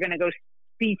 We are going to go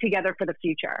be together for the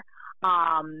future.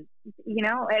 You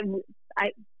know, and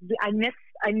I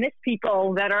miss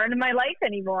people that aren't in my life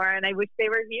anymore, and I wish they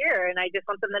were here. And I just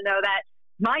want them to know that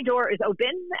my door is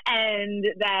open, and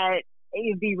that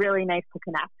it'd be really nice to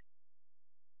connect.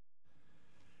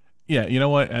 Yeah, you know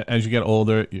what? As you get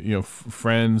older, you know,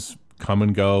 friends come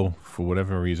and go for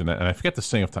whatever reason. And I forget the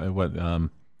saying of time. What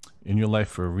in your life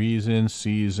for a reason,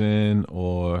 season,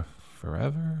 or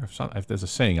forever? If there's a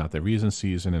saying out there, reason,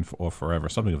 season, or forever,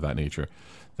 something of that nature,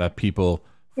 that people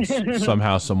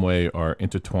somehow, some way are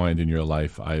intertwined in your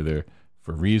life, either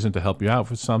for a reason to help you out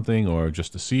with something, or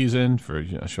just a season for,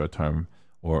 you know, a short term,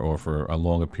 or for a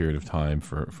longer period of time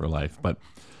for life. But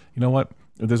you know what?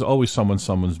 There's always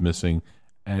someone's missing,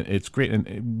 and it's great.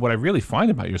 And what I really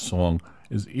find about your song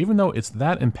is, even though it's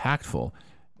that impactful,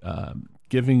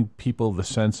 giving people the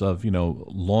sense of, you know,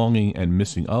 longing and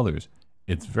missing others,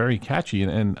 it's very catchy,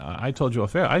 and I told you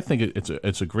off air, I think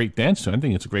it's a great dance song. I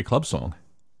think it's a great club song.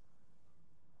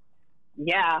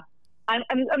 Yeah, I'm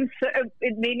so,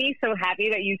 it made me so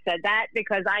happy that you said that,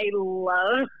 because I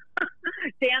love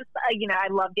dance. You know,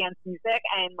 I love dance music,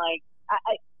 and like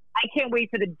I can't wait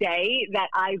for the day that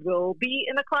I will be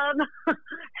in a club,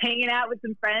 hanging out with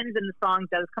some friends, and the song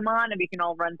does come on, and we can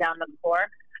all run down the floor.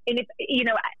 And if, you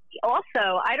know,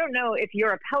 also, I don't know if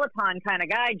you're a Peloton kind of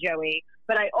guy, Joey,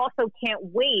 but I also can't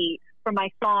wait for my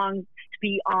song to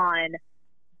be on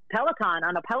Peloton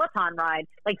on a Peloton ride.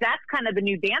 Like that's kind of the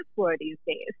new dance floor these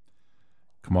days.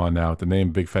 Come on now, the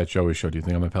name Big Fat Joey Show. Do you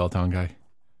think I'm a Peloton guy?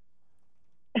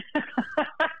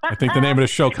 I think the name of the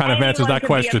show kind of answers that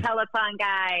question. Be a Peloton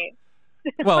guy.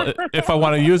 Well, if I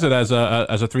want to use it as a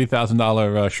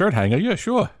 $3,000 shirt hanger, yeah,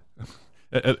 sure.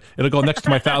 It'll go next to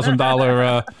my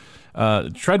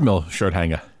 $1,000 treadmill shirt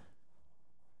hanger.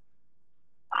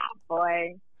 Oh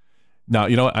boy. Now,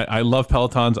 you know, I love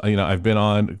Pelotons. You know, I've been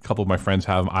on, a couple of my friends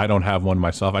have them. I don't have one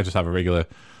myself. I just have a regular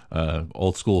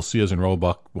old school Sears and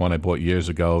Roebuck one I bought years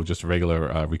ago, just a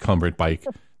regular recumbent bike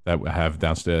that I have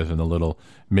downstairs in a little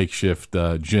makeshift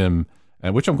gym,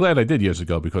 and which I'm glad I did years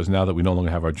ago, because now that we no longer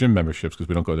have our gym memberships because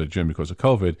we don't go to the gym because of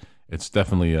COVID, it's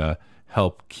definitely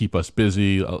helped keep us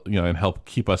busy, you know, and help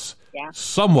keep us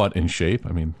somewhat in shape.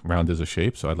 I mean, round is a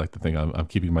shape, so I'd like to think I'm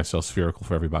keeping myself spherical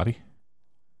for everybody.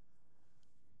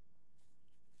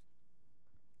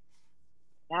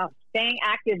 No, staying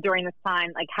active during this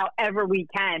time, like however we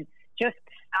can, just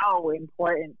so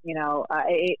important. You know,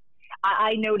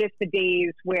 I notice the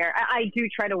days where I do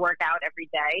try to work out every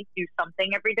day, do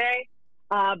something every day.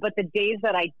 But the days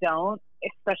that I don't,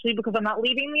 especially because I'm not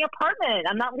leaving the apartment,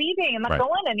 I'm not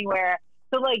going anywhere.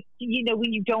 So like, you know,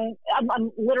 when you don't,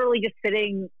 I'm literally just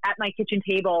sitting at my kitchen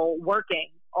table working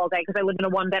all day because I live in a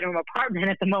 1-bedroom apartment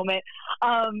at the moment.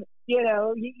 You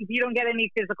know, if you don't get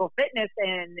any physical fitness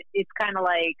in, it's kind of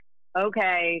like,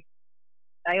 okay,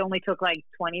 I only took like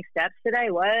 20 steps today.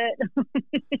 What?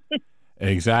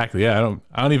 Exactly. Yeah,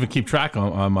 I don't even keep track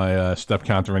on my step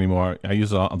counter anymore. I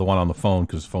use the one on the phone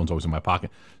because the phone's always in my pocket.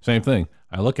 Same thing.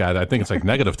 I look at it. I think it's like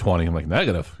negative 20. I'm like,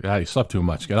 negative? Yeah, you slept too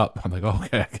much. Get up. I'm like, oh,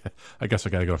 okay. I guess I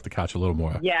got to go off the couch a little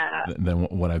more than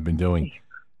what I've been doing.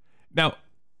 Now,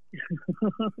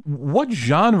 what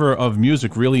genre of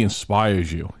music really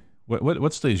inspires you?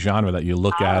 What's the genre that you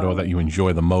look at or that you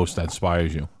enjoy the most that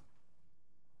inspires you?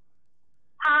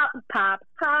 Pop.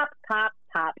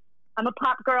 I'm a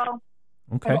pop girl.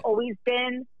 Okay. I've always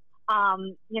been.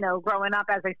 You know, growing up,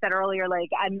 as I said earlier, like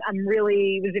was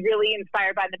really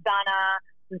inspired by Madonna,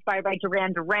 inspired by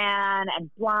Duran Duran and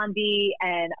Blondie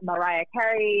and Mariah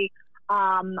Carey.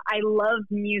 I love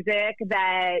music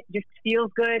that just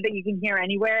feels good, that you can hear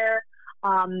anywhere.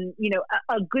 You know,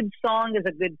 a good song is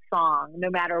a good song, no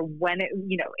matter when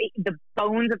the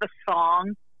bones of a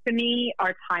song to me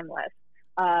are timeless.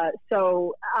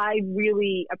 So I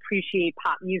really appreciate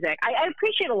pop music. I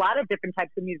appreciate a lot of different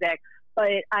types of music,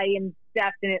 but I am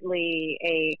definitely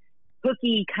a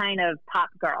hooky kind of pop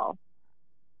girl.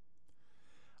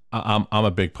 I'm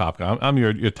a big pop guy. I'm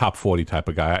your top 40 type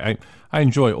of guy. I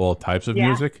enjoy all types of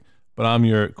music, but I'm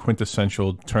your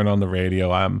quintessential turn on the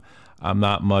radio. I'm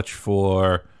not much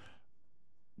for,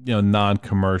 you know,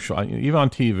 non-commercial, even on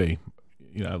TV.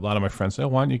 You know, a lot of my friends say,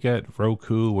 why don't you get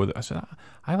Roku? I said,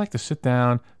 I like to sit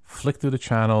down, flick through the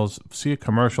channels, see a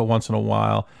commercial once in a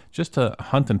while. Just to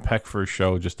hunt and peck for a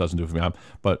show just doesn't do it for me.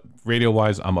 But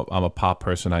radio-wise, I'm a pop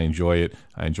person. I enjoy it.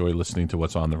 I enjoy listening to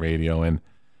what's on the radio. And,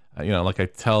 you know, like I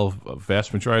tell a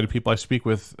vast majority of people I speak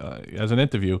with as an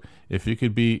interview, if you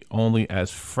could be only as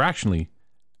fractionally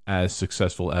as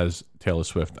successful as Taylor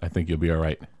Swift, I think you'll be all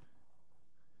right.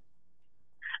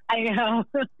 I know.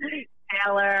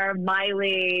 Taylor,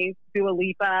 Miley, Dua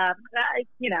Lipa,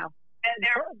 you know,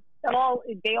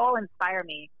 they all inspire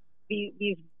me.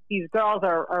 These girls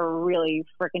are really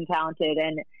freaking talented,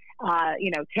 and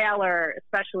you know, Taylor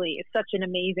especially is such an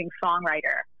amazing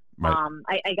songwriter. Right.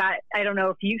 I don't know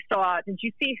if you saw. Did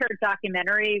you see her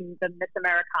documentary, The Miss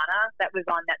Americana, that was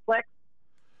on Netflix?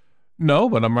 No,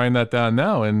 but I'm writing that down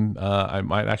now, and I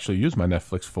might actually use my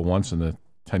Netflix for once in the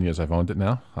 10 years I've owned it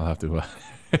now. I'll have to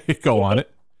go on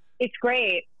it. It's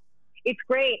great. It's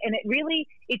great. And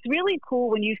it's really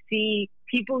cool when you see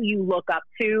people you look up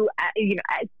to, you know,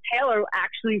 Taylor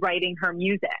actually writing her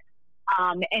music,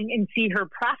 and see her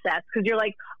process. Cause you're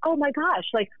like, oh my gosh,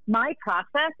 like my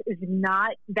process is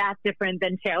not that different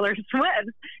than Taylor Swift.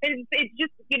 It's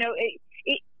just, you know,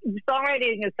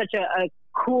 songwriting is such a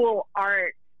cool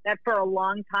art that for a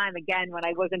long time, again, when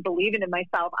I wasn't believing in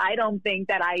myself, I don't think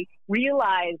that I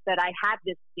realized that I had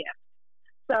this gift.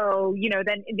 So, you know,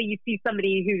 then you see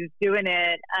somebody who's doing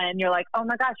it and you're like, oh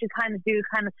my gosh, you kind of do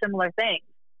kind of similar things.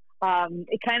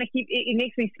 It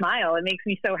makes me smile. It makes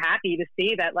me so happy to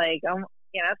see that, like,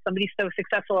 you know, somebody so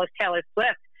successful as Taylor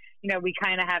Swift, you know, we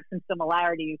kind of have some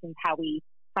similarities in how we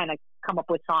kind of come up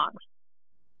with songs.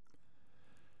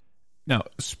 Now,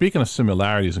 speaking of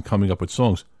similarities and coming up with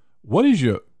songs, what is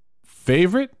your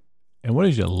favorite and what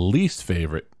is your least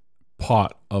favorite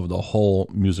part of the whole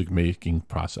music making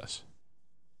process?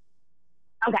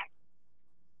 Okay.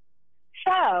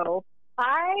 So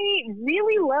I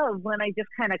really love when I just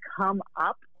kind of come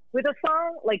up with a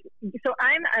song, like, so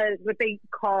I'm what they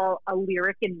call a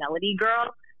lyric and melody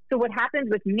girl. So what happens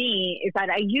with me is that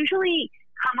I usually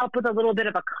come up with a little bit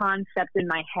of a concept in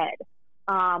my head.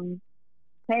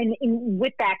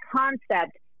 With that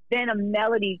concept, then a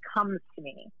melody comes to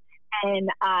me. And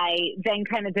I then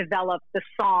kind of develop the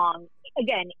song,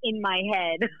 again, in my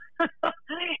head.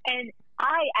 And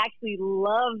I actually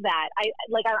love that.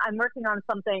 I'm working on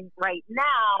something right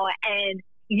now, and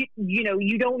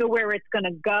you don't know where it's going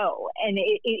to go. And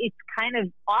it's kind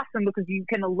of awesome because you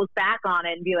kind of look back on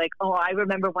it and be like, oh, I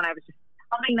remember when I was just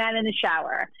humming that in the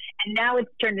shower, and now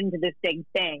it's turned into this big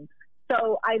thing.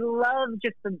 So I love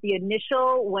just the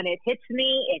initial, when it hits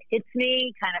me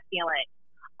kind of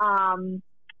feeling.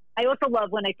 I also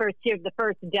love when I first hear the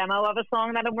first demo of a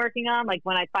song that I'm working on, like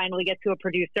when I finally get to a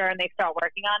producer and they start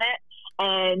working on it,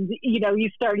 and you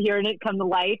start hearing it come to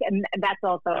life, and that's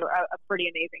also a pretty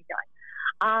amazing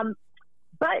feeling.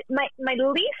 But my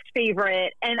least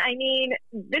favorite, and I mean,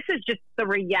 this is just the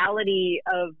reality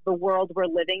of the world we're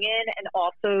living in, and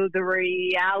also the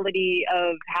reality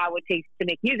of how it takes to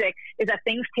make music, is that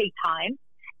things take time.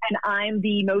 And I'm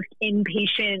the most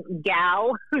impatient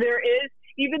gal there is,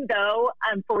 even though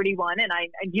I'm 41 and I'm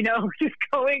just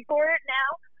going for it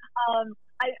now.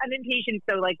 I'm impatient.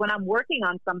 So like when I'm working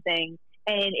on something,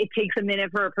 and it takes a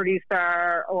minute for a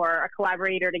producer or a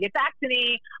collaborator to get back to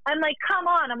me, I'm like, come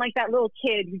on. I'm like that little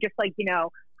kid who just like,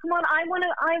 come on, I want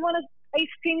to ice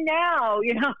cream now,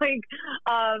 so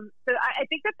I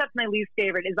think that's my least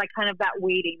favorite, is like kind of that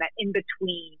waiting, that in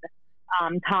between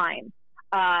time.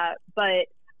 But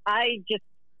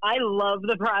I love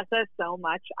the process so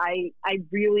much. I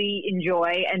really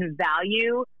enjoy and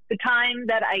value the time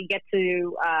that I get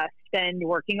to spend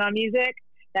working on music.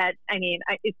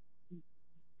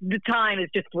 The time is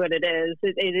just what it is.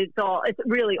 It's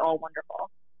really all wonderful.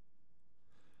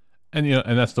 And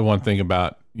and that's the one thing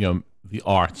about the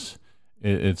arts.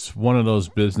 It's one of those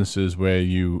businesses where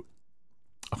you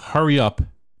hurry up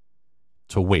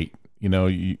to wait.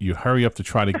 You hurry up to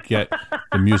try to get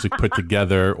the music put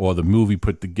together, or the movie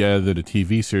put together, the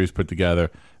TV series put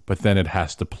together, but then it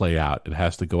has to play out. It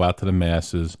has to go out to the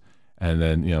masses, and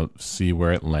then see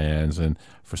where it lands. And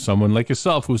for someone like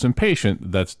yourself who's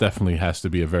impatient, that's definitely has to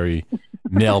be a very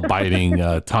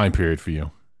nail-biting time period for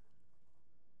you.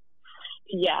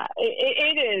 Yeah,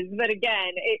 it is. But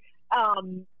again,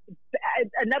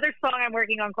 another song I'm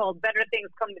working on called "Better Things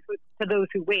Come to Those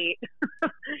Who Wait."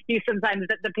 Sometimes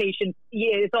the patience,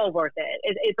 it's all worth it.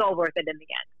 It's all worth it in the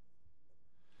end.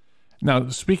 Now,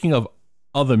 speaking of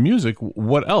other music,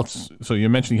 what else? So you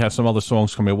mentioned you have some other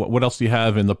songs coming. What else do you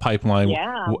have in the pipeline?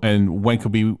 Yeah. And when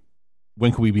could we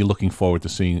be looking forward to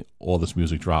seeing all this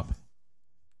music drop?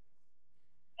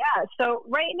 Yeah, so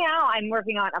right now I'm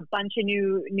working on a bunch of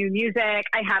new music.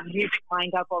 I have music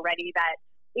lined up already that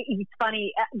it's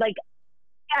funny. Like,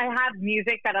 I have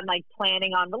music that I'm like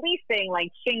planning on releasing,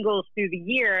 like singles through the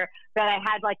year, that I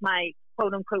had like my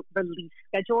quote unquote release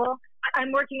schedule.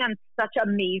 I'm working on such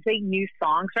amazing new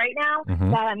songs right now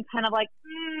that I'm kind of like,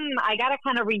 I got to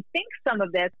kind of rethink some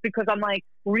of this, because I'm like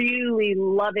really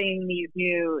loving these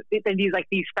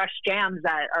fresh jams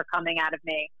that are coming out of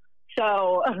me.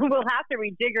 So we'll have to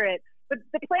rejigger it. But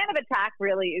the plan of attack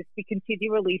really is to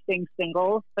continue releasing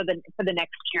singles for the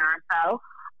next year or so.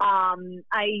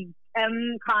 I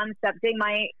am concepting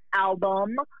my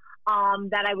album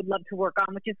that I would love to work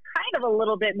on, which is kind of a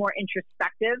little bit more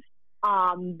introspective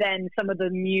than some of the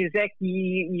music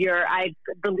I've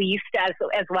released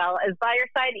as well as By Your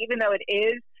Side. Even though it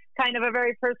is kind of a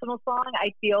very personal song,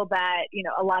 I feel that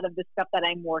a lot of the stuff that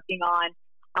I'm working on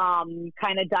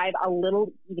kind of dive a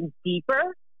little even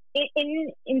deeper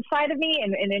inside of me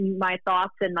and in my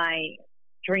thoughts and my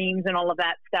dreams and all of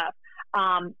that stuff.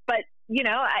 But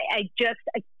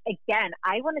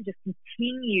I want to just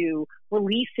continue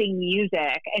releasing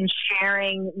music and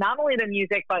sharing not only the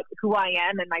music, but who I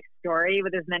am and my story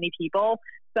with as many people.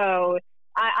 So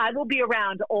I will be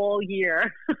around all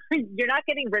year. You're not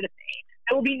getting rid of me.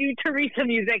 There will be new Theresa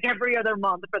music every other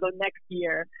month for the next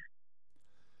year.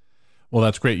 Well,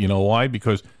 that's great. You know why?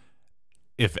 Because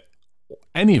if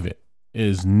any of it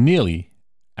is nearly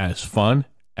as fun,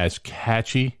 as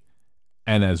catchy,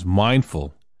 and as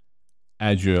mindful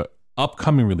as your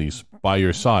upcoming release, By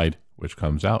Your Side, which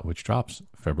drops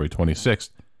February 26th,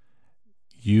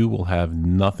 you will have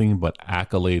nothing but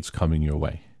accolades coming your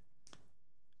way.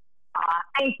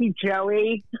 Thank you,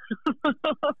 Joey.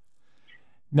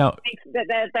 Now,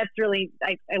 that's really,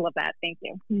 I love that. Thank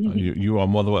you. You are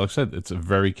more than well. Like I said, it's a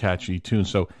very catchy tune.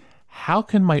 So how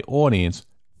can my audience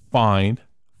find,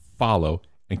 follow,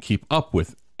 and keep up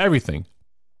with everything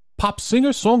pop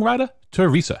singer-songwriter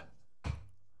Theresa?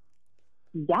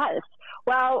 Yes.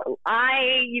 Well,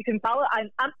 you can follow. I'm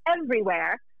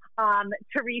everywhere.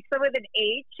 Theresa with an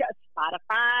H,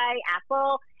 Spotify,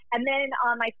 Apple, and then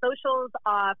my socials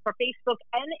for Facebook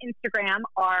and Instagram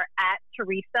are at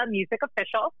Theresa Music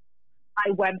Official.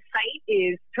 My website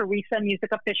is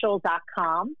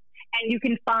theresamusicofficial.com. And you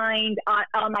can find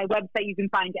on my website, you can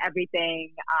find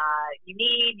everything you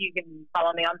need. You can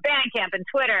follow me on Bandcamp and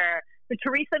Twitter, the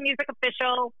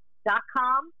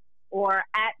theresamusicofficial.com or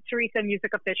at Theresa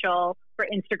Music Official for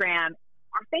Instagram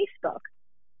or Facebook.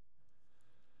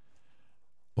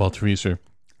 Well, Theresa,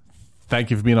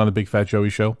 thank you for being on the Big Fat Joey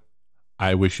Show.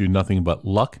 I wish you nothing but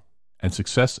luck and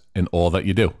success in all that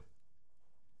you do.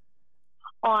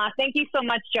 Thank you so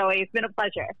much, Joey. It's been a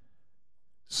pleasure.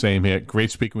 Same here.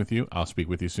 Great speaking with you. I'll speak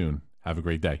with you soon. Have a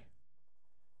great day.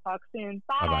 Talk soon.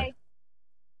 Bye. Bye-bye.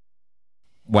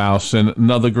 Wow, Sin,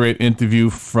 another great interview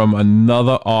from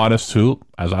another artist who,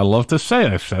 as I love to say,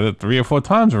 I've said it 3 or 4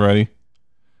 times already,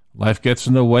 life gets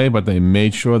in the way, but they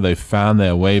made sure they found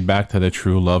their way back to their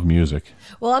true love music.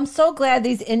 Well, I'm so glad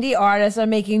these indie artists are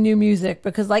making new music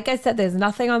because, like I said, there's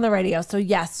nothing on the radio. So,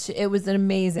 yes, it was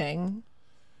amazing.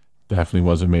 Definitely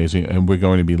was amazing. And we're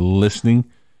going to be listening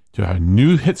to her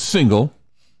new hit single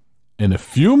in a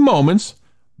few moments,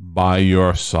 By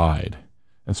Your Side.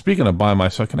 And speaking of By My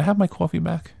Side, can I have my coffee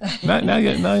back? Now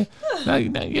you're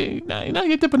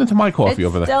dipping into my coffee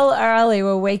over there. It's still early.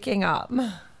 We're waking up.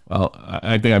 Well,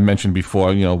 I think I mentioned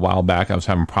before, a while back, I was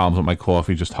having problems with my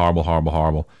coffee, just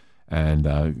horrible.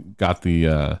 And got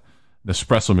the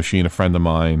espresso machine. A friend of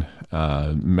mine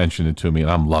mentioned it to me, and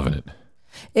I'm loving it.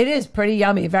 It is pretty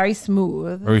yummy, very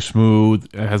smooth. Very smooth.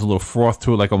 It has a little froth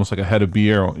to it, like almost like a head of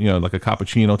beer, or, like a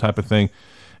cappuccino type of thing.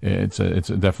 It's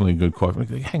definitely a good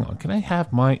coffee. Hang on, can I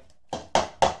have my?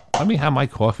 Let me have my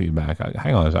coffee back.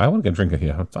 Hang on, I want to get a drink of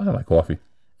here. I have my coffee.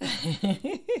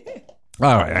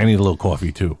 All right, I need a little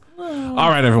coffee too. All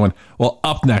right, everyone. Well,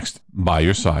 up next, By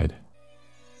Your Side.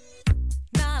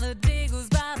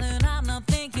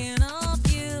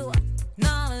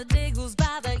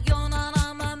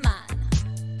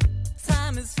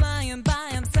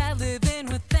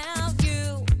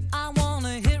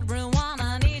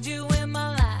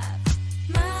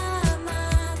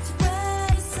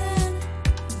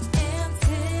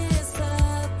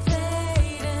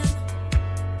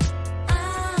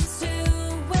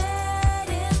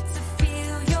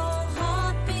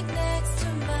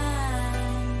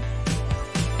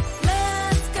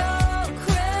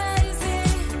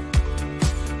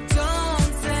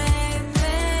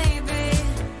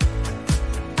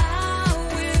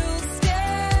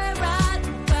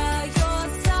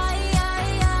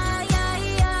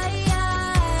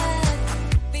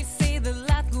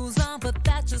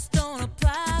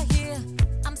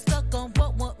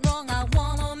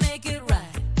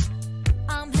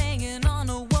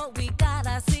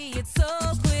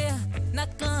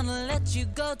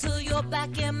 Till you're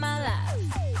back in my life.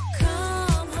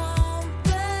 Come home,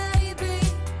 baby.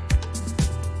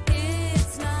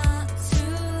 It's not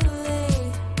too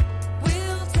late.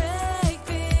 We'll take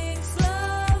things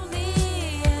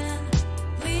slowly and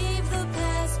leave the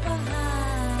past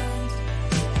behind.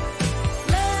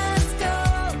 Let's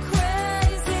go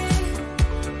crazy.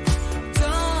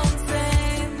 Don't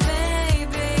say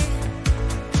maybe.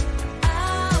 I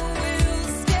will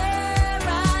stay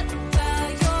right by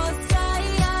your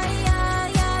side.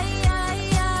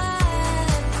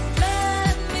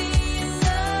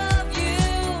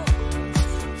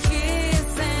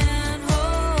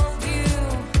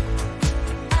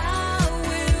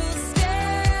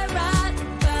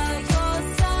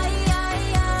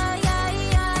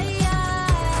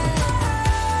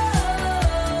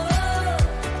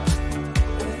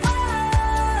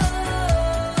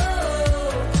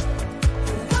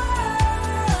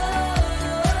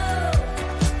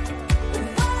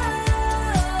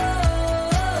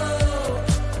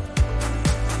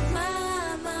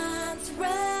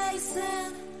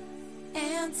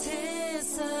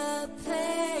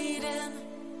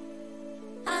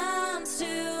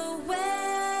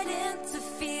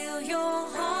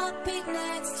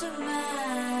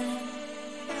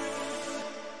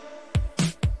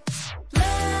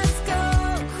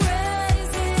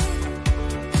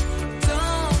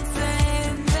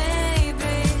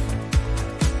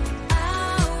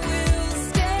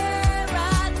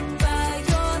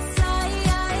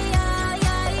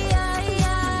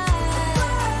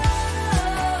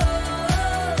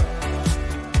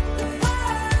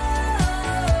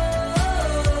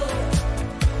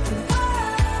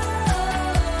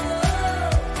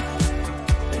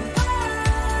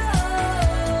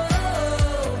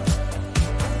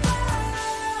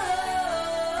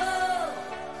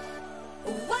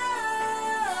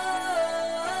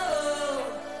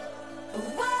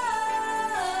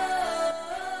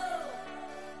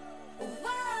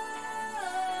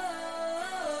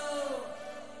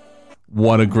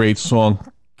 What a great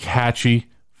song. Catchy,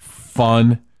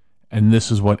 fun, and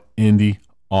this is what indie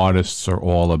artists are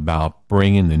all about,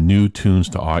 bringing the new tunes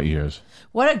to our ears.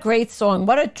 What a great song.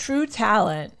 What a true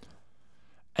talent.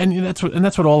 And that's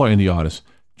what all our indie artists,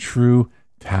 true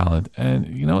talent.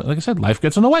 And, like I said, life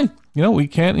gets in the way. We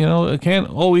can't, I can't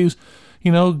always,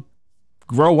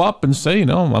 grow up and say,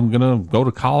 I'm going to go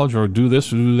to college or do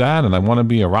this or do that, and I want to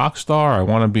be a rock star. I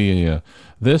want to be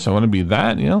this. I want to be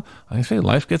that. Like I say,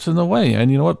 life gets in the way. And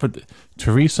you know what? But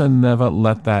Theresa never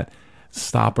let that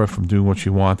stop her from doing what she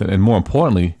wanted. And more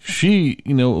importantly, she,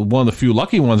 one of the few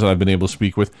lucky ones that I've been able to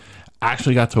speak with,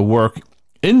 actually got to work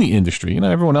in the industry.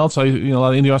 Everyone else, a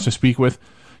lot of indie artists I speak with,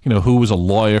 who was a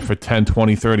lawyer for 10,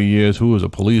 20, 30 years, who was a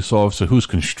police officer, who's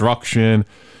construction,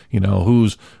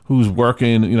 who's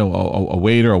working, a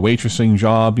waiter, a waitressing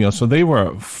job, so they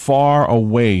were far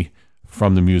away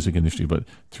from the music industry. But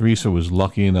Theresa was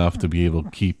lucky enough to be able to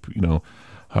keep,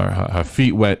 her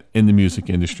feet wet in the music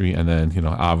industry, and then,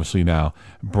 obviously now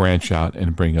branch out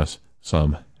and bring us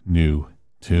some new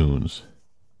tunes.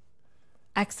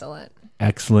 Excellent.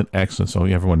 Excellent. So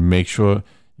everyone, make sure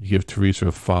you give Theresa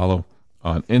a follow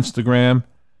on Instagram,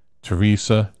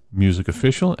 Theresa Music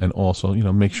Official, and also,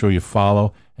 make sure you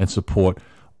follow and support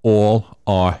all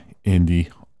our indie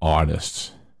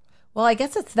artists. Well, I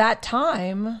guess it's that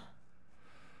time.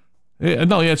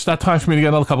 It's that time for me to get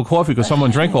another cup of coffee because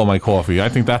someone drank all my coffee. I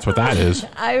think that's what that is.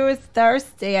 I was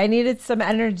thirsty. I needed some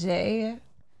energy.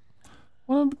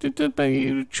 Well,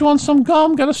 chew on some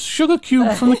gum, got a sugar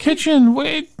cube from the kitchen.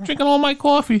 Wait, drinking all my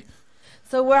coffee.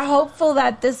 So we're hopeful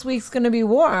that this week's going to be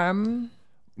warm.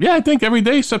 Yeah, I think every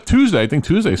day except Tuesday. I think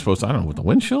Tuesday's supposed to, I don't know, with the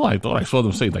wind chill, I thought I saw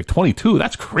them say like 22.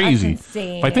 That's crazy. That's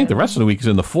insane. But I think the rest of the week is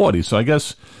in the 40s. So I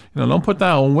guess, don't put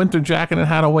that winter jacket and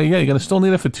hat away. Yeah, you're going to still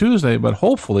need it for Tuesday, but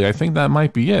hopefully I think that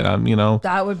might be it.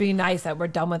 That would be nice that we're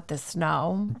done with the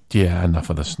snow. Yeah, enough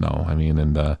of the snow.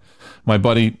 And my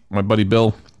buddy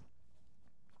Bill,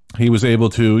 he was able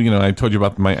to, I told you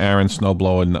about my Aaron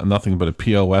snowblower, nothing but a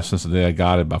POS since the day I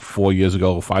got it about 5 years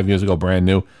ago, brand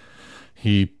new.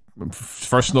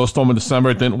 First snowstorm in December,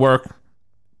 it didn't work.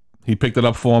 He picked it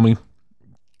up for me,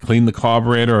 cleaned the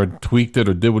carburetor or tweaked it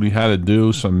or did what he had to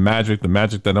do, the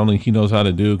magic that only he knows how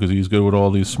to do because he's good with all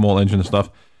these small engine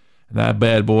stuff. And that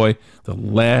bad boy, the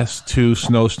last two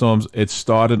snowstorms, it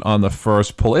started on the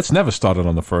first pull. It's never started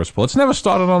on the first pull. It's never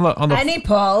started on the any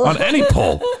pull. On any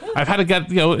pull. I've had to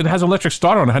get, it has an electric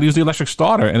starter on it. I had to use the electric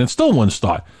starter, and it still wouldn't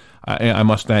start. I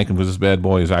must thank him because this bad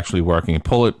boy is actually working.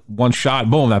 Pull it one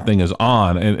shot, boom, that thing is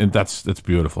on, and that's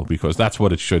beautiful because that's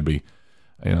what it should be.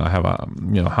 I have a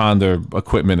Honda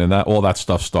equipment, and all that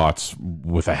stuff starts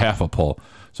with a half a pull.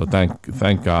 So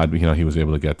thank God, he was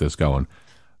able to get this going.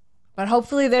 But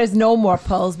hopefully there's no more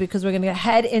pulls because we're going to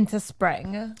head into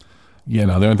spring. Yeah,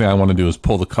 no, the only thing I want to do is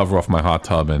pull the cover off my hot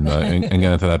tub and get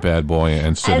into that bad boy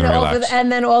and sit and relax.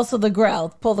 And then also the grill.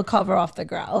 Pull the cover off the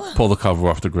grill. Pull the cover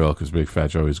off the grill because Big Fat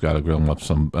Joey's got to grill him up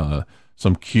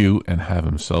some Q and have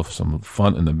himself some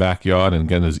fun in the backyard and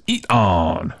get his eat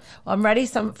on. Well, I'm ready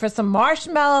for some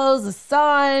marshmallows, the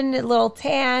sun, a little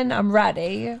tan. I'm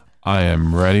ready. I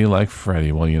am ready like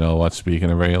Freddy. Well, you know what? Speaking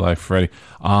of ready like Freddy,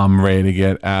 I'm ready to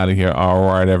get out of here. All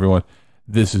right, everyone.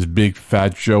 This is Big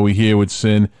Fat Joey here with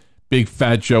Sin. Big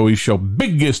Fat Joey Show.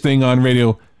 Biggest thing on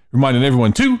radio. Reminding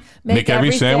everyone to make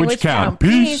every sandwich count.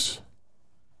 Peace.